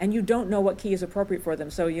ranges, and you don't know what key is appropriate for them.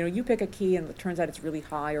 So, you pick a key and it turns out it's really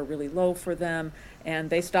high or really low for them, and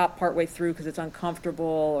they stop partway through because it's uncomfortable,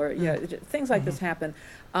 or things like this happen.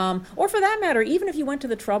 Or for that matter, even if you went to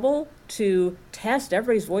the trouble to test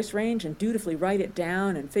everybody's voice range and dutifully write it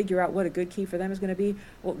down and figure out what a good key for them is going to be,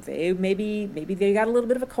 well, maybe they got a little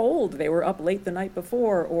bit of a cold, they were up late the night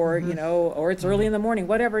before, or or it's early in the morning,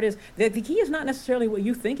 whatever it is. The key is not necessarily what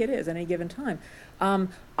you think it is at any given time.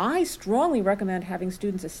 I strongly recommend having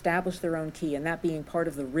students establish their own key, and that being part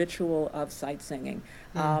of the ritual of sight singing.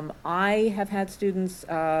 I have had students,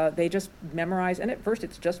 they just memorize, and at first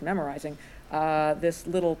it's just memorizing this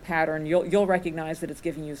little pattern. You'll recognize that it's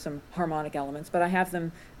giving you some harmonic elements, but I have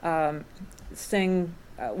them sing.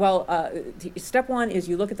 Step one is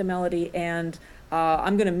you look at the melody, and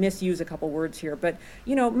I'm going to misuse a couple words here, but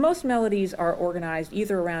most melodies are organized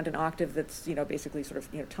either around an octave that's basically sort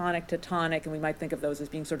of tonic to tonic, and we might think of those as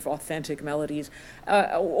being sort of authentic melodies,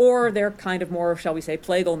 or they're kind of more, shall we say,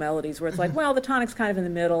 plagal melodies, where it's like, well, the tonic's kind of in the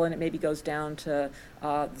middle, and it maybe goes down to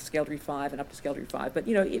the scale degree 5 and up to scale degree 5, but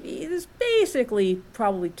it is basically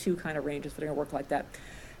probably two kind of ranges that are going to work like that.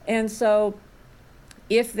 And so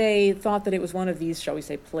if they thought that it was one of these, shall we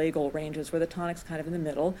say, plagal ranges where the tonic's kind of in the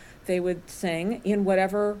middle, they would sing in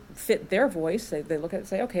whatever fit their voice. They look at it and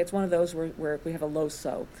say, okay, it's one of those where we have a low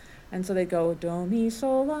so. And so they go, do, mi,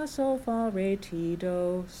 sol, la, sol, fa, re, ti,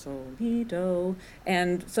 do, sol, mi, do.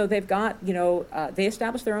 And so they've got, they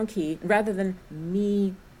establish their own key. Rather than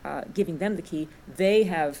me giving them the key, they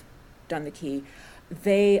have done the key.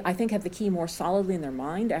 They, I think, have the key more solidly in their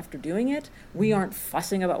mind after doing it. We aren't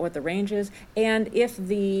fussing about what the range is. And if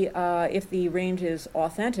the range is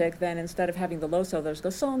authentic, then instead of having the low so, there's go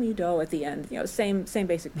sol mi do at the end. Same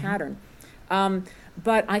basic pattern.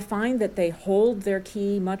 But I find that they hold their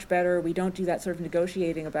key much better. We don't do that sort of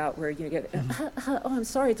negotiating about where you get, oh, I'm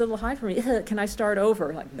sorry, it's a little high for me. Can I start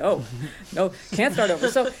over? Like, no, can't start over.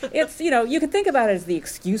 So it's, you can think about it as the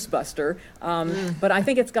excuse buster, but I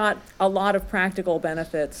think it's got a lot of practical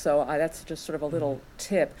benefits. So that's just sort of a little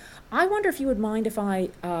tip. I wonder if you would mind if I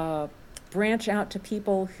branch out to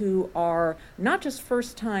people who are not just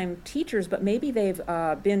first-time teachers, but maybe they've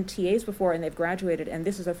been TAs before and they've graduated, and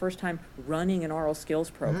this is their first time running an aural skills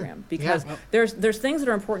program. Because there's things that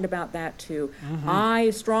are important about that too. I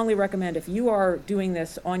strongly recommend, if you are doing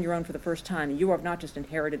this on your own for the first time, you have not just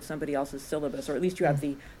inherited somebody else's syllabus, or at least you have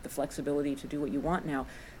the flexibility to do what you want now.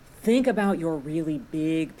 Think about your really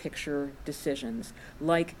big picture decisions,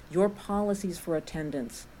 like your policies for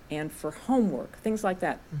attendance and for homework, things like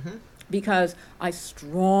that. Because I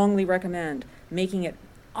strongly recommend making it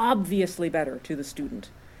obviously better to the student,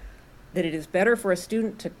 that it is better for a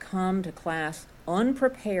student to come to class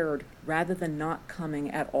unprepared rather than not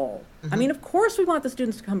coming at all. I mean, of course we want the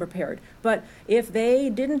students to come prepared, but if they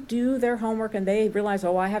didn't do their homework and they realize,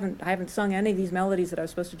 oh, I haven't sung any of these melodies that I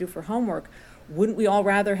was supposed to do for homework, wouldn't we all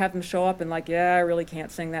rather have them show up and like, yeah, I really can't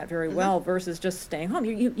sing that very well, versus just staying home?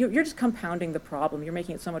 You're just compounding the problem. You're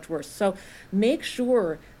making it so much worse. So make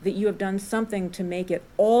sure that you have done something to make it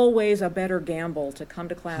always a better gamble to come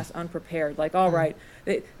to class unprepared. Like, all right,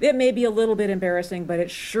 it may be a little bit embarrassing, but it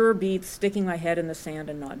sure beats sticking my head in the sand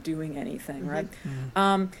and not doing anything, right?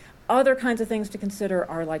 Other kinds of things to consider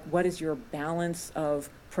are like, what is your balance of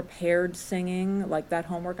prepared singing, like that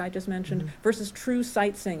homework I just mentioned, versus true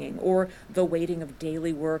sight singing, or the weighting of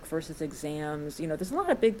daily work versus exams. There's a lot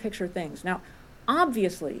of big picture things. Now,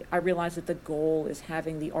 obviously, I realize that the goal is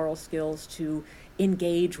having the aural skills to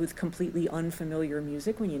engage with completely unfamiliar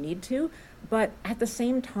music when you need to, but at the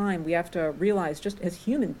same time, we have to realize, just as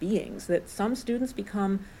human beings, that some students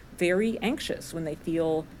become very anxious when they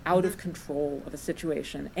feel out of control of a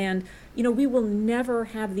situation. And, we will never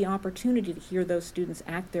have the opportunity to hear those students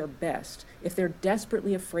at their best if they're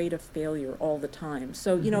desperately afraid of failure all the time.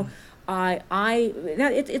 So,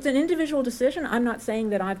 it's an individual decision. I'm not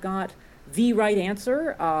saying that I've got the right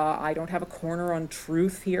answer. I don't have a corner on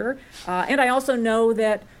truth here. And I also know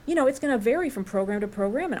that, it's going to vary from program to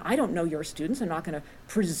program, and I don't know your students. I'm not going to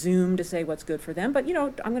presume to say what's good for them, but,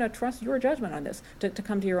 I'm going to trust your judgment on this to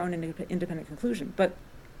come to your own independent conclusion. But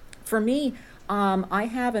for me, I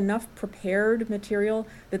have enough prepared material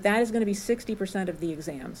that is going to be 60% of the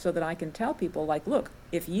exam, so that I can tell people, like, look,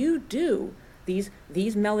 if you do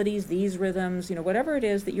these melodies, these rhythms, whatever it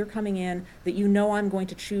is that you're coming in, that I'm going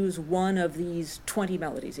to choose one of these 20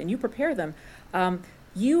 melodies, and you prepare them,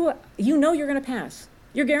 you're going to pass.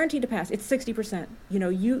 You're guaranteed to pass. It's 60%.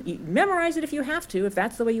 You memorize it if you have to, if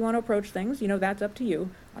that's the way you want to approach things, that's up to you.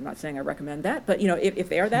 I'm not saying I recommend that, but, if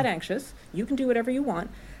they are that anxious, you can do whatever you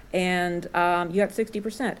want, and you got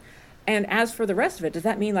 60%. And as for the rest of it, does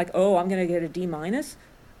that mean like, oh, I'm going to get a D-?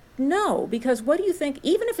 No, because what do you think,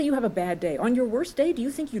 even if you have a bad day, on your worst day, do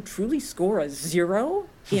you think you truly score a 0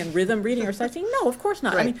 in rhythm, reading, or sight singing? No, of course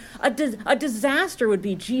not. Right. I mean, a disaster would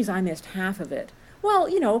be, geez, I missed half of it. Well,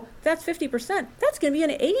 that's 50%. That's going to be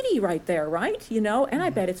an 80 right there, right? And I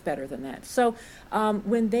bet it's better than that. So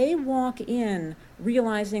when they walk in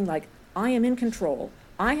realizing, like, I am in control,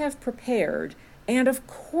 I have prepared, and of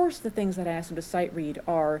course the things that I ask them to sight read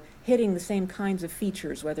are hitting the same kinds of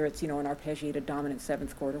features, whether it's, an arpeggiated dominant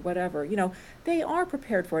seventh chord or whatever, they are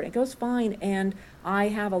prepared for it. It goes fine. And I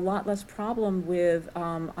have a lot less problem with,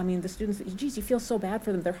 the students, geez, you feel so bad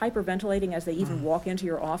for them. They're hyperventilating as they even walk into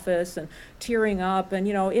your office and tearing up, and,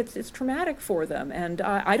 it's traumatic for them. And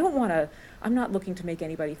I'm not looking to make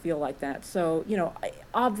anybody feel like that. So,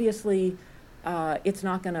 obviously, it's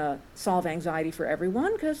not going to solve anxiety for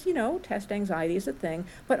everyone, because, test anxiety is a thing,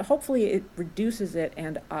 but hopefully it reduces it,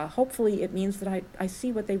 and hopefully it means that I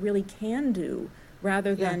see what they really can do,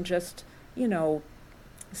 rather than just,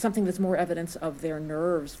 something that's more evidence of their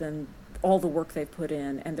nerves than all the work they've put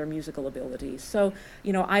in and their musical abilities. So,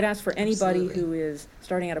 I'd ask for anybody who is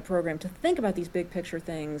starting out a program to think about these big picture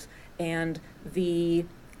things and the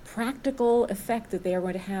practical effect that they are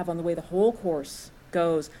going to have on the way the whole course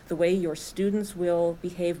goes, the way your students will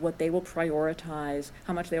behave, what they will prioritize,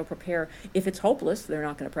 how much they will prepare. If it's hopeless, they're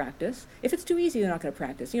not going to practice. If it's too easy, they're not going to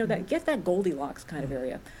practice. Get that Goldilocks kind of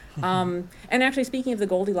area. And actually, speaking of the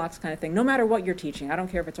Goldilocks kind of thing, no matter what you're teaching, I don't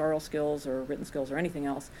care if it's aural skills or written skills or anything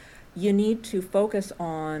else, you need to focus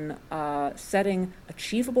on setting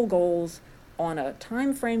achievable goals on a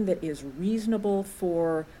time frame that is reasonable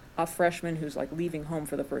for a freshman who's like leaving home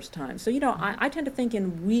for the first time. So, I tend to think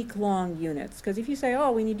in week-long units, because if you say,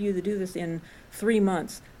 oh, we need you to do this in 3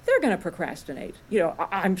 months, they're going to procrastinate.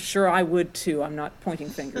 I'm sure I would too. I'm not pointing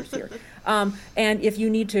fingers here. And if you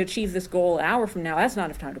need to achieve this goal an hour from now, that's not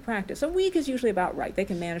enough time to practice. A week is usually about right. They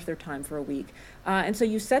can manage their time for a week. And so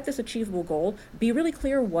you set this achievable goal, be really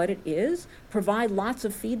clear what it is, provide lots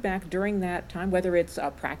of feedback during that time, whether it's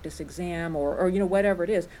a practice exam or whatever it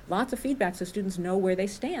is, lots of feedback so students know where they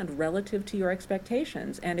stand relative to your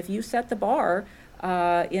expectations. And if you set the bar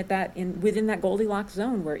within that Goldilocks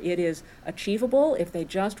zone where it is achievable, if they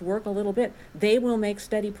just work a little bit, they will make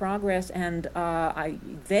steady progress, and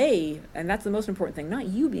and that's the most important thing, not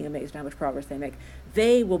you being amazed how much progress they make.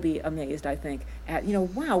 They will be amazed, I think, at,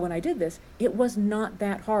 wow, when I did this, it was not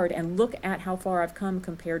that hard, and look at how far I've come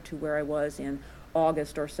compared to where I was in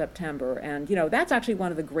August or September. And, that's actually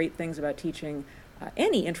one of the great things about teaching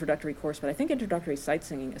any introductory course, but I think introductory sight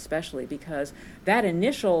singing especially, because that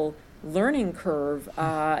initial learning curve,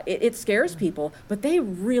 it scares people, but they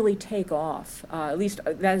really take off. At least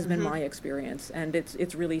that has been my experience, and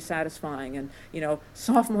it's really satisfying. And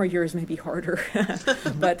sophomore years may be harder,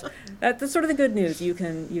 but that's sort of the good news. You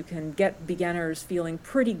can get beginners feeling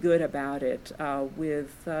pretty good about it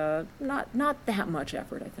with not that much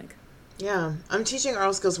effort, I think. Yeah, I'm teaching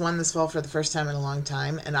Aural Skills 1 this fall for the first time in a long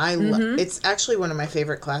time, and it's actually one of my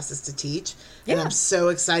favorite classes to teach, and I'm so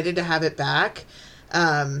excited to have it back.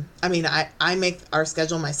 I make our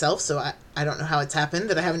schedule myself, so I don't know how it's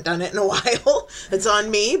happened that I haven't done it in a while. It's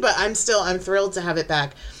on me, but I'm thrilled to have it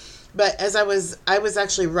back. But as I was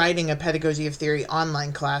actually writing a Pedagogy of Theory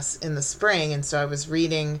online class in the spring, and so I was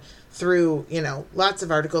reading through, lots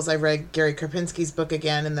of articles. I read Gary Karpinski's book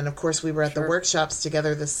again, and then of course we were at the workshops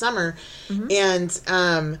together this summer. And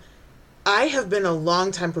I have been a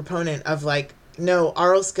long-time proponent of no,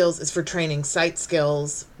 aural skills is for training sight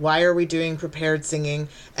skills. Why are we doing prepared singing?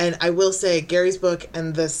 And I will say Gary's book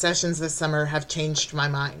and the sessions this summer have changed my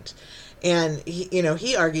mind. And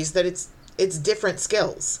he argues that it's different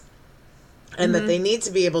skills, and that they need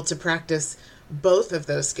to be able to practice both of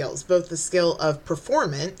those skills, both the skill of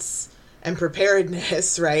performance and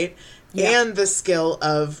preparedness, right? Yeah. And the skill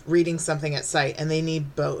of reading something at sight. And they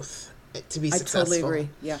need both to be successful. I totally agree.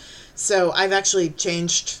 Yeah. So I've actually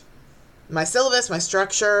changed my syllabus, my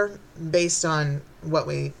structure, based on what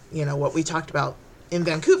we talked about in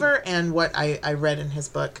Vancouver and what I read in his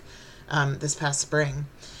book this past spring.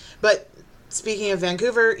 But speaking of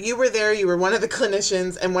Vancouver, you were there, you were one of the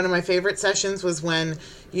clinicians, and one of my favorite sessions was when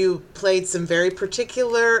you played some very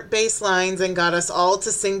particular bass lines and got us all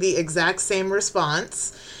to sing the exact same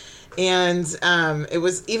response. And it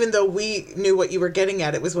was, even though we knew what you were getting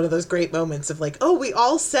at, it was one of those great moments of we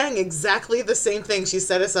all sang exactly the same thing. She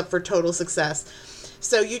set us up for total success.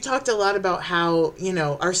 So you talked a lot about how,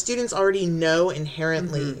 our students already know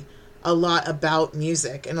inherently a lot about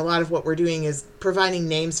music. And a lot of what we're doing is providing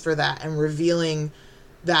names for that and revealing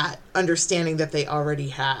that understanding that they already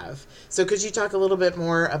have. So could you talk a little bit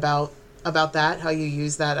more about that, how you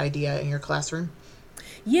use that idea in your classroom?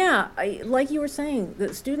 Yeah, like you were saying,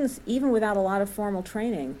 the students, even without a lot of formal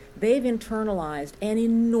training, they've internalized an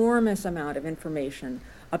enormous amount of information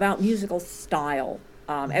about musical style,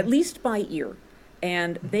 at least by ear.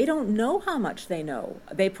 And they don't know how much they know.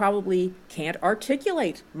 They probably can't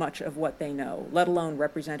articulate much of what they know, let alone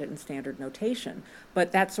represent it in standard notation.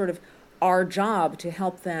 But that's sort of our job to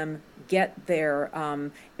help them get there.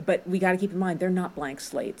 But we got to keep in mind, they're not blank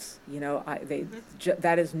slates.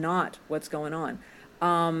 That is not what's going on.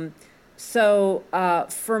 So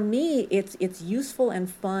for me, it's useful and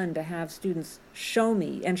fun to have students show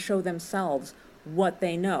me and show themselves what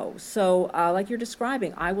they know. So like you're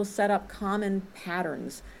describing, I will set up common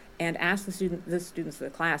patterns and ask the students of the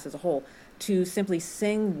class as a whole to simply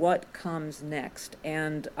sing what comes next.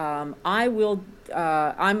 And I'm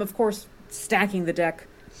of course stacking the deck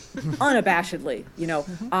unabashedly.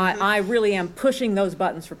 I really am pushing those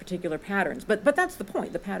buttons for particular patterns, but that's the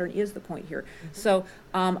point. The pattern is the point here. So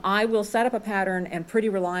I will set up a pattern, and pretty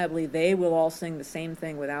reliably they will all sing the same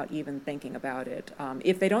thing without even thinking about it.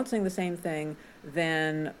 If they don't sing the same thing,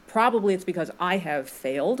 then probably it's because I have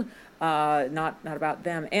failed, not about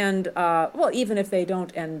them. And even if they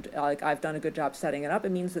don't, and I've done a good job setting it up,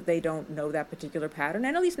 it means that they don't know that particular pattern,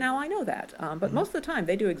 and at least now I know that. But most of the time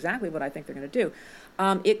they do exactly what I think they're going to do.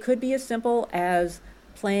 It could be as simple as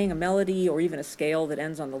playing a melody or even a scale that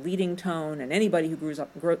ends on the leading tone, and anybody who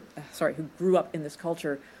grew up in this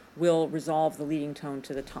culture will resolve the leading tone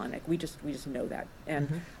to the tonic. We just know that.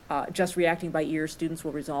 And just reacting by ear, students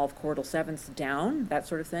will resolve chordal sevenths down, that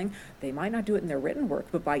sort of thing. They might not do it in their written work,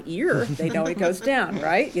 but by ear, they know it goes down,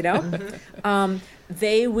 right? You know?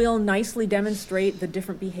 They will nicely demonstrate the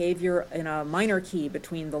different behavior in a minor key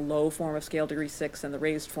between the low form of scale degree 6 and the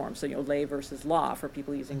raised form. So, lay versus la for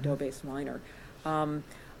people using do bass minor.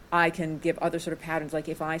 I can give other sort of patterns, like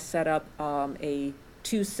if I set up a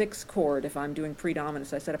 2-6 chord, if I'm doing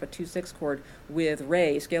predominance, I set up a 2-6 chord with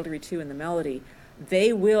re, scale degree 2 in the melody,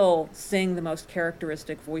 they will sing the most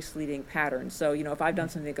characteristic voice leading pattern. So, if I've done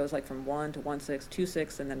something that goes like from 1 to 1-6,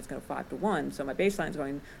 2-6, and then it's going to 5 to 1, so my bass line's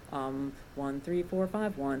going 1, 3, 4,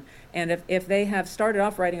 5, 1. And if they have started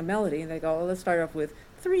off writing a melody, and they go, let's start off with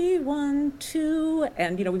 3, 1, 2,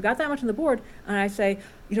 and we've got that much on the board, and I say,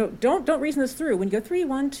 don't reason this through. When you go 3,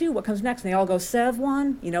 1, 2, what comes next? And they all go 7,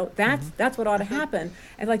 1. That's what ought to happen.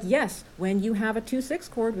 And yes, when you have a 2-6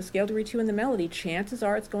 chord with scale degree 2 in the melody, chances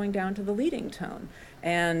are it's going down to the leading tone,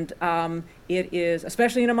 and it is,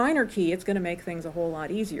 especially in a minor key, it's going to make things a whole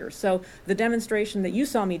lot easier. So the demonstration that you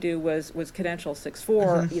saw me do was cadential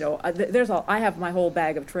 6/4. I have my whole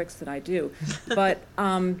bag of tricks that I do, but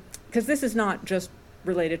because this is not just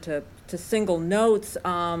related to single notes.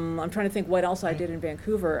 I'm trying to think what else I did in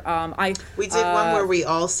Vancouver. We did one where we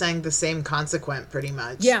all sang the same consequent, pretty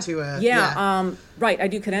much. Right. I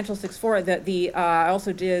do cadential 6/4. I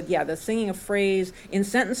also did the singing a phrase in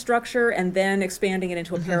sentence structure and then expanding it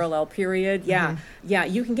into a parallel period.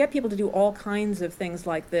 You can get people to do all kinds of things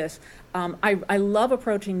like this. I love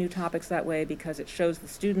approaching new topics that way because it shows the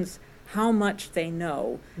students how much they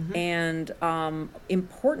know. And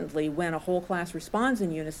importantly, when a whole class responds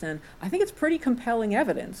in unison, I think it's pretty compelling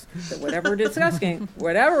evidence that whatever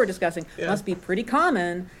we're discussing must be pretty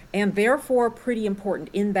common and therefore pretty important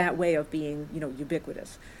in that way of being,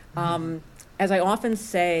 ubiquitous. As I often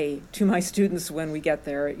say to my students when we get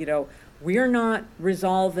there, we're not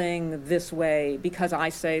resolving this way because I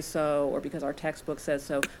say so or because our textbook says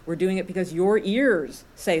so. We're doing it because your ears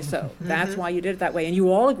say so. That's why you did it that way. And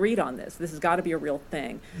you all agreed on this. This has got to be a real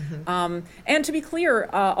thing. And to be clear,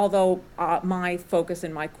 although my focus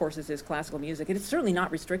in my courses is classical music, it is certainly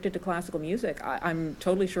not restricted to classical music. I'm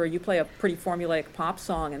totally sure you play a pretty formulaic pop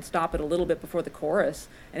song and stop it a little bit before the chorus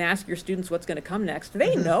and ask your students what's going to come next.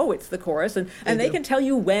 They know it's the chorus, and they can tell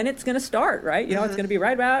you when it's going to start, right? It's going to be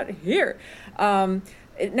right about here.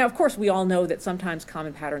 Now, of course, we all know that sometimes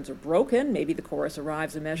common patterns are broken. Maybe the chorus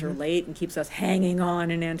arrives a measure late and keeps us hanging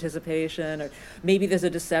on in anticipation, or maybe there's a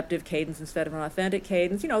deceptive cadence instead of an authentic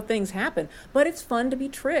cadence. Things happen. But it's fun to be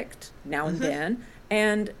tricked now and then,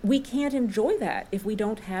 and we can't enjoy that if we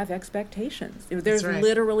don't have expectations. There's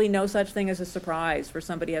literally no such thing as a surprise for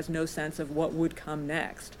somebody who has no sense of what would come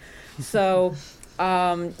next. So...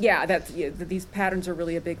 these patterns are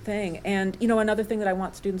really a big thing. And, another thing that I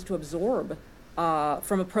want students to absorb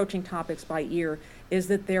from approaching topics by ear is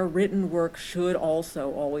that their written work should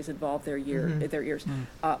also always involve their ears.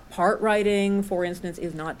 Part writing, for instance,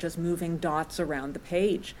 is not just moving dots around the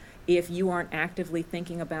page. If you aren't actively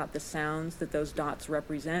thinking about the sounds that those dots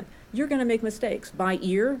represent, you're going to make mistakes. By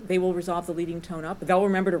ear, they will resolve the leading tone up. They'll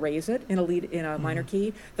remember to raise it in a minor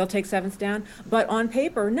key. They'll take sevenths down. But on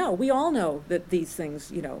paper, no, we all know that these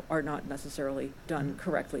things, are not necessarily done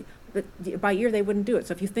correctly. But by ear, they wouldn't do it.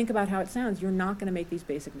 So if you think about how it sounds, you're not going to make these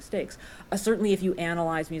basic mistakes. Certainly, if you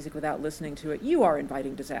analyze music without listening to it, you are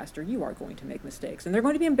inviting disaster. You are going to make mistakes. And they're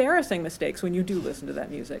going to be embarrassing mistakes when you do listen to that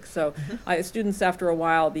music. So students, after a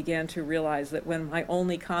while, began to realize that when my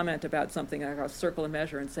only comment about something, I circle and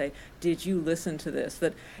measure and say, did you listen to this?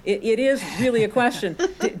 That it is really a question.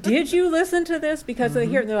 Did you listen to this? Because they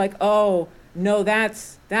hear it and they're like, oh, no, that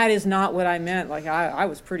is not what I meant. Like, I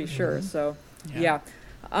was pretty sure. So,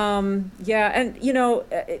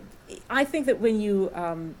 I think that when you,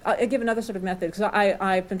 I give another sort of method, because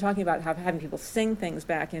I've been talking about having people sing things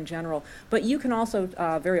back in general, but you can also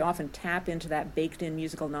very often tap into that baked-in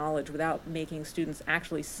musical knowledge without making students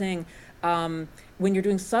actually sing. When you're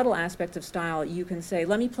doing subtle aspects of style, you can say,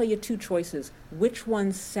 let me play you two choices. Which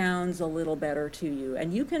one sounds a little better to you?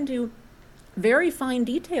 And you can do very fine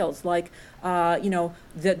details like,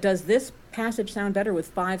 does this passage sound better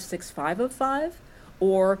with 5-6-5 of 5?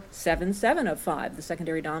 Or 7-7 of 5, the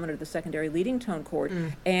secondary dominant or the secondary leading tone chord.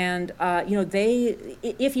 And,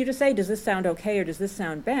 if you just say, does this sound okay or does this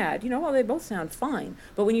sound bad, they both sound fine.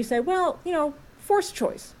 But when you say, forced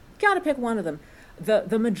choice, got to pick one of them,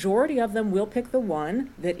 the majority of them will pick the one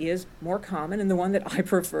that is more common and the one that I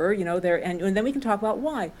prefer, and then we can talk about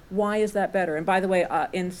why. Why is that better? And by the way,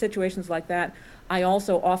 in situations like that, I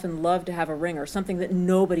also often love to have a ringer, something that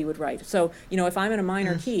nobody would write. So, if I'm in a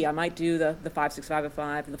minor key, I might do the 5-6-5 of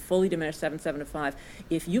 5, the fully diminished 7-7 of 5.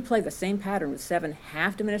 If you play the same pattern with 7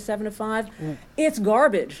 half diminished 7 of 5, it's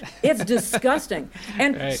garbage. It's disgusting.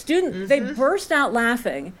 And students, they burst out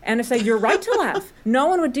laughing and they say, "You're right to laugh. No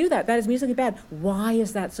one would do that. That is musically bad." Why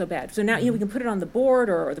is that so bad? So now we can put it on the board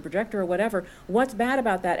or the projector or whatever. What's bad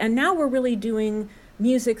about that? And now we're really doing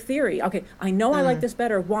music theory. Okay, I know I like this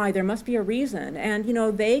better. Why? There must be a reason. And,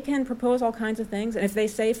 they can propose all kinds of things. And if they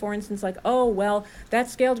say, for instance, like, "Oh, well,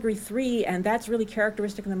 that's scale degree 3, and that's really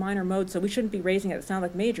characteristic in the minor mode, so we shouldn't be raising it. It sounds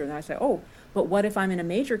like major." And I say, "Oh, but what if I'm in a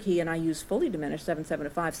major key and I use fully diminished 7-7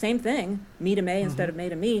 of 5? Same thing, mi to me instead of me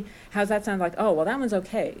to me. How's that sound?" Like, "Oh, well, that one's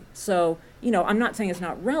okay." So, I'm not saying it's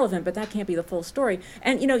not relevant, but that can't be the full story.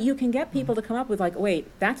 And, you can get people to come up with like, "Wait,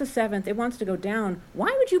 that's a 7th. It wants to go down.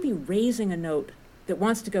 Why would you be raising a note that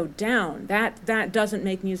wants to go down? That doesn't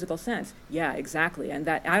make musical sense." Yeah, exactly. And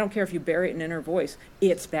that, I don't care if you bury it in inner voice,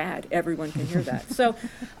 it's bad. Everyone can hear that. So,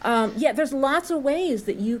 there's lots of ways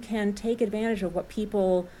that you can take advantage of what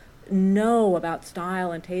people know about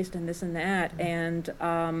style and taste and this and that. And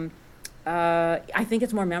I think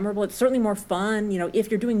it's more memorable. It's certainly more fun. If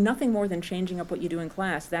you're doing nothing more than changing up what you do in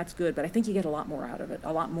class, that's good. But I think you get a lot more out of it,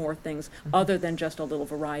 a lot more things other than just a little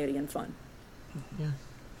variety and fun. Yeah.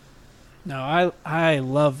 No, I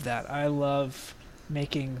love that. I love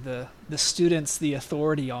making the students the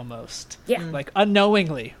authority almost. Yeah. Like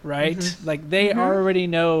unknowingly, right? Like they already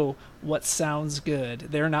know what sounds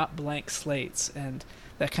good. They're not blank slates. And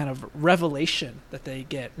that kind of revelation that they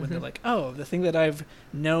get when they're like, "Oh, the thing that I've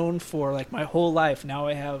known for like my whole life, now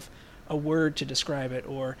I have a word to describe it,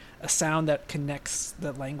 or a sound that connects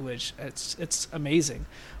the language." It's amazing.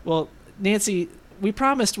 Well, Nancy, we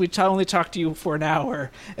promised we'd only talk to you for an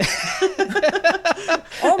hour.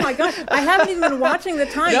 Oh my gosh, I haven't even been watching the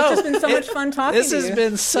time. It's just been so much fun talking to you. This has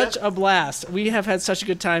been such a blast. We have had such a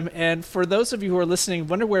good time. And for those of you who are listening,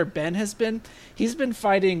 wonder where Ben has been. He's been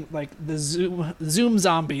fighting like the Zoom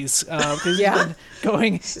zombies because he's been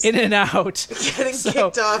going in and out. Getting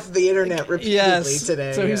kicked off the internet repeatedly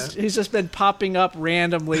today. So he's just been popping up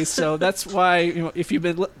randomly. So that's why, if you've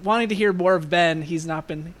been wanting to hear more of Ben, he's not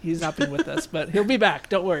been with us, but he'll be back.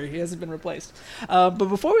 Don't worry, he hasn't been replaced. But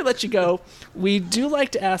before we let you go, we do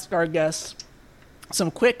like to ask our guests some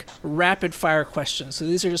quick rapid fire questions. So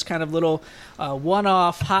these are just kind of little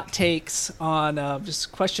one-off hot takes on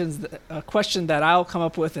just questions. A question that I'll come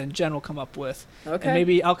up with and Jen will come up with. Okay. And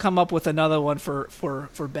maybe I'll come up with another one for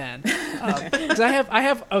Ben. Because I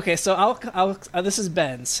have. Okay, so I'll this is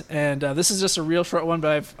Ben's, and this is just a real short one,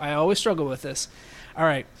 but I always struggle with this. All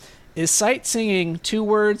right. Is sight singing 2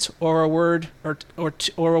 words or a word or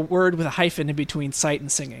a word with a hyphen in between sight and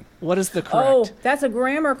singing? What is the correct? Oh, that's a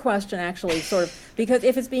grammar question, actually, sort of. Because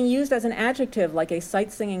if it's being used as an adjective, like a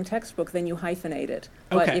sight singing textbook, then you hyphenate it.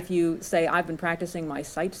 But if you say, "I've been practicing my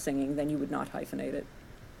sight singing," then you would not hyphenate it.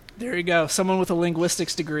 There you go. Someone with a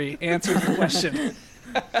linguistics degree answered the question.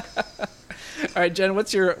 All right, Jen,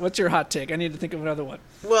 what's your hot take? I need to think of another one.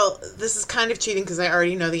 Well, this is kind of cheating because I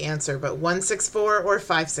already know the answer, but 164 or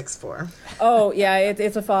 564? Oh, yeah,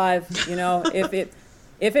 it's a 5.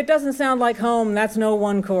 If it doesn't sound like home, that's no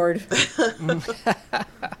 1 chord.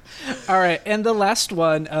 All right, and the last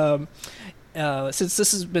one, since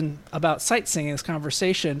this has been about sight singing, this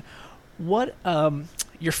conversation, what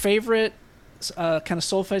your favorite kind of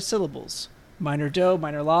solfege syllables? Minor do,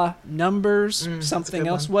 minor la, numbers, something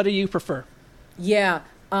else. What do you prefer? Yeah.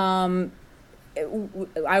 I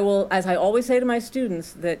will, as I always say to my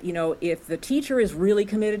students, that, if the teacher is really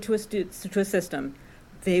committed to a system,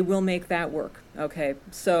 they will make that work. Okay.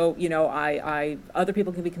 So, other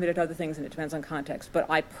people can be committed to other things, and it depends on context. But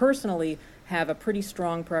I personally have a pretty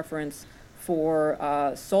strong preference for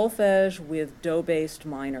solfege with do-based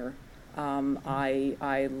minor.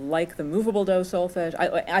 I like the movable do solfege.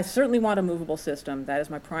 I certainly want a movable system. That is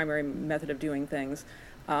my primary method of doing things.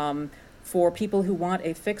 For people who want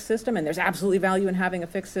a fixed system, and there's absolutely value in having a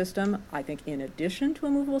fixed system, I think in addition to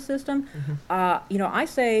a movable system, I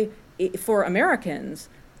say for Americans,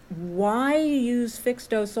 why use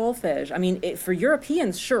fixed do solfege? I mean, for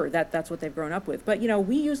Europeans, sure, that's what they've grown up with. But,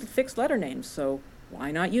 we use fixed letter names, so why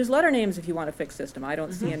not use letter names if you want a fixed system? I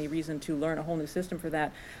don't see any reason to learn a whole new system for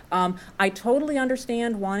that. I totally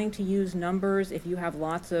understand wanting to use numbers if you have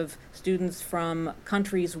lots of students from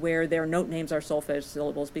countries where their note names are solfege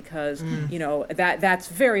syllables, because that's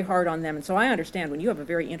very hard on them. And so I understand when you have a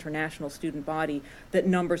very international student body that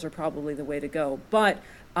numbers are probably the way to go. But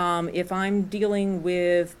if I'm dealing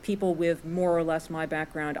with people with more or less my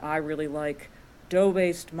background, I really like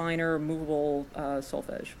do-based minor movable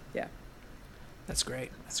solfege. Yeah. That's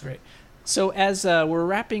great. That's great. So as we're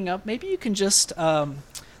wrapping up, maybe you can just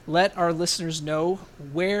let our listeners know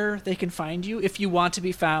where they can find you if you want to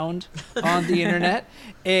be found on the internet,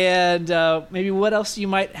 and maybe what else you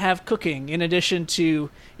might have cooking in addition to,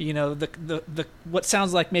 you know, the what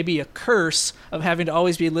sounds like maybe a curse of having to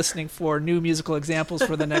always be listening for new musical examples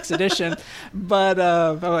for the next edition. But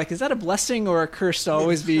I'm like, is that a blessing or a curse to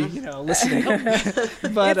always be, you know, listening?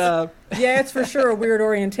 But yeah, it's for sure a weird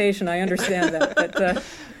orientation. I understand that, but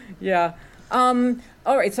yeah.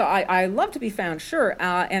 All right, so I love to be found, sure,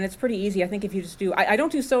 and it's pretty easy. I think if you just do, I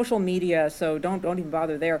don't do social media, so don't even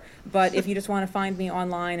bother there. But if you just want to find me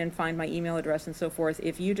online and find my email address and so forth,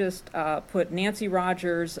 if you just put Nancy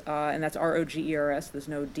Rogers, and that's Rogers, there's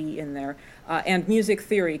no D in there, and Music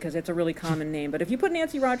Theory, because it's a really common name. But if you put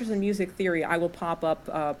Nancy Rogers and Music Theory, I will pop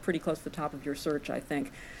up pretty close to the top of your search, I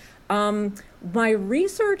think. My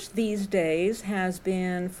research these days has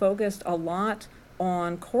been focused a lot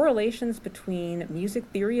on correlations between music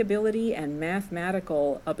theory ability and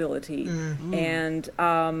mathematical ability. Mm-hmm.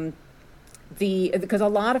 And because a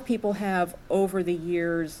lot of people have over the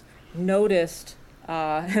years noticed,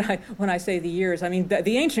 and when I say the years, I mean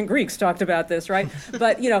the ancient Greeks talked about this, right?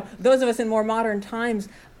 But, you know, those of us in more modern times,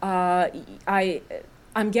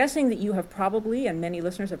 I'm guessing that you have probably, and many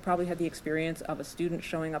listeners have probably had the experience of a student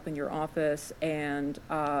showing up in your office and,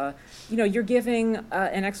 you know, you're giving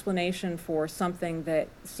an explanation for something that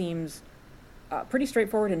seems pretty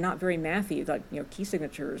straightforward and not very mathy, like, you know, key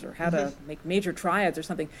signatures or how to make major triads or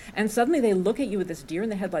something. And suddenly they look at you with this deer in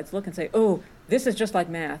the headlights look and say, oh, this is just like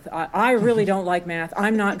math. I really don't like math.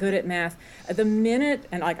 I'm not good at math. The minute,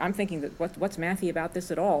 and like, I'm thinking that what's mathy about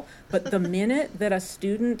this at all? But the minute that a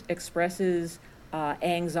student expresses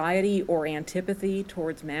anxiety or antipathy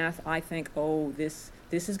towards math, I think, oh, this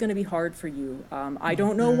is going to be hard for you. I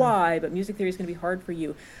don't know why, but music theory is going to be hard for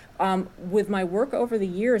you. With my work over the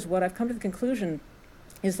years, what I've come to the conclusion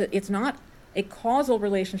is that it's not a causal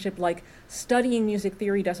relationship like studying music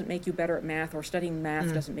theory doesn't make you better at math or studying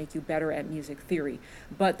math doesn't make you better at music theory,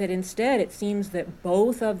 but that instead it seems that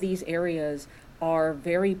both of these areas are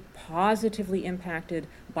very positively impacted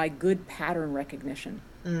by good pattern recognition.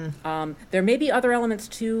 There may be other elements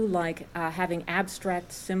too, like having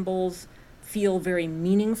abstract symbols feel very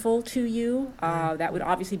meaningful to you. That would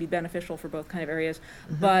obviously be beneficial for both kind of areas.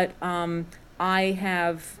 But I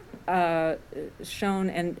have shown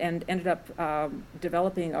and ended up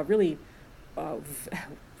developing a really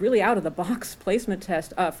out of the box placement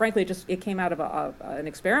test. Frankly, it came out of an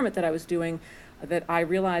experiment that I was doing that I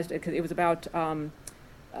realized, because it was about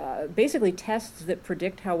basically tests that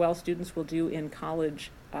predict how well students will do in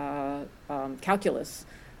college calculus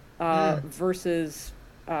versus,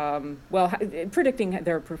 predicting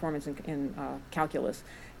their performance in calculus.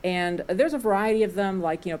 And there's a variety of them,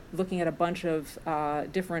 like, you know, looking at a bunch of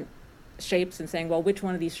different shapes and saying, well, which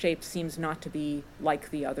one of these shapes seems not to be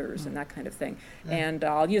like the others and that kind of thing. And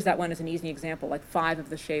I'll use that one as an easy example. Like 5 of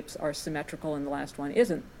the shapes are symmetrical and the last one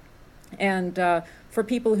isn't. And for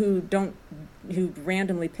people who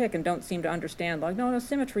randomly pick and don't seem to understand, like, no,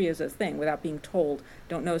 symmetry is a thing without being told,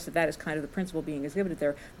 don't notice that is kind of the principle being exhibited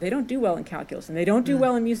there, they don't do well in calculus, and they don't do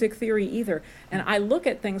well in music theory either. And I look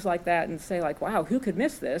at things like that and say, like, wow, who could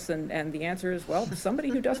miss this? And the answer is, well, somebody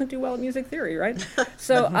who doesn't do well in music theory, right?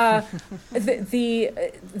 So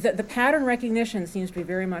the pattern recognition seems to be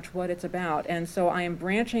very much what it's about. And so I am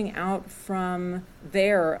branching out from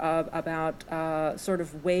there about sort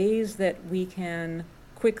of ways that we can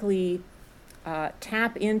quickly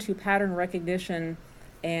tap into pattern recognition,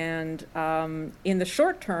 and in the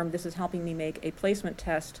short term, this is helping me make a placement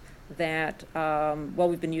test that,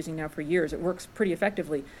 we've been using now for years. It works pretty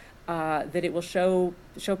effectively, that it will show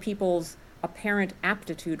people's apparent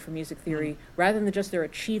aptitude for music theory rather than just their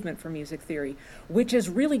achievement for music theory, which is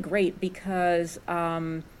really great because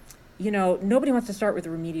nobody wants to start with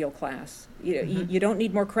a remedial class. You don't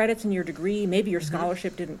need more credits in your degree. Maybe your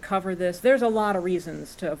scholarship didn't cover this. There's a lot of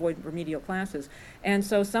reasons to avoid remedial classes. And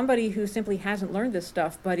so somebody who simply hasn't learned this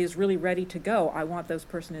stuff but is really ready to go, I want those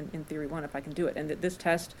person in Theory 1 if I can do it. And this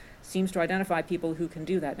test seems to identify people who can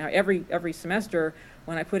do that. Now, every semester,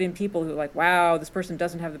 when I put in people who are like, wow, this person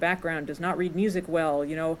doesn't have the background, does not read music well,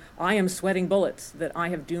 I am sweating bullets that I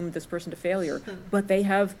have doomed this person to failure. But they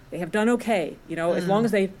have done okay, as long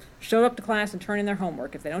as they show up to class and turn in their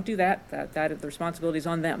homework. If they don't do that the responsibility is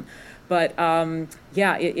on them. But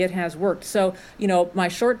it has worked. So, my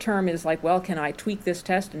short term is like, well, can I tweak this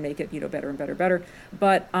test and make it, better and better, better?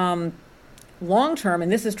 But long term,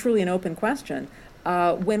 and this is truly an open question,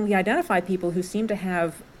 when we identify people who seem to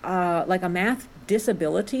have like a math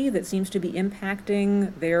disability that seems to be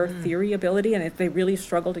impacting their theory ability, and if they really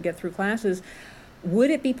struggle to get through classes,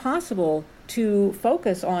 would it be possible to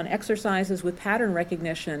focus on exercises with pattern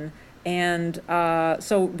recognition? And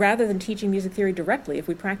so rather than teaching music theory directly, if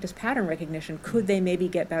we practice pattern recognition, could they maybe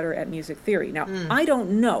get better at music theory? Now, I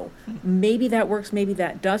don't know. Maybe that works, maybe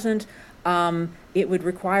that doesn't. It would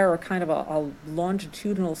require a kind of a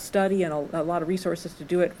longitudinal study and a lot of resources to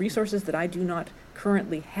do it, resources that I do not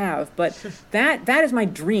currently have. But that is my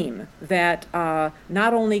dream, that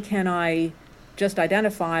not only can I just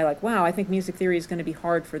identify like, wow, I think music theory is going to be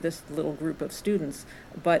hard for this little group of students,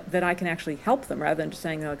 but that I can actually help them rather than just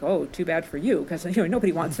saying like, oh, too bad for you, because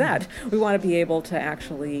nobody wants that. We want to be able to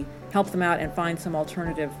actually help them out and find some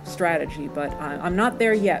alternative strategy. But I'm not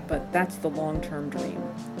there yet, but that's the long-term dream.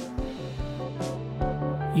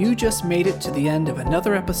 You just made it to the end of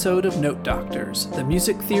another episode of Note Doctors, the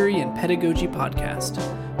music theory and pedagogy podcast.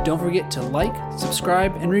 Don't forget to like,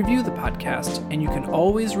 subscribe, and review the podcast, and you can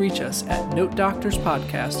always reach us at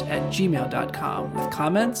notedoctorspodcast@gmail.com with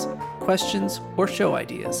comments, questions, or show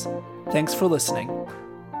ideas. Thanks for listening.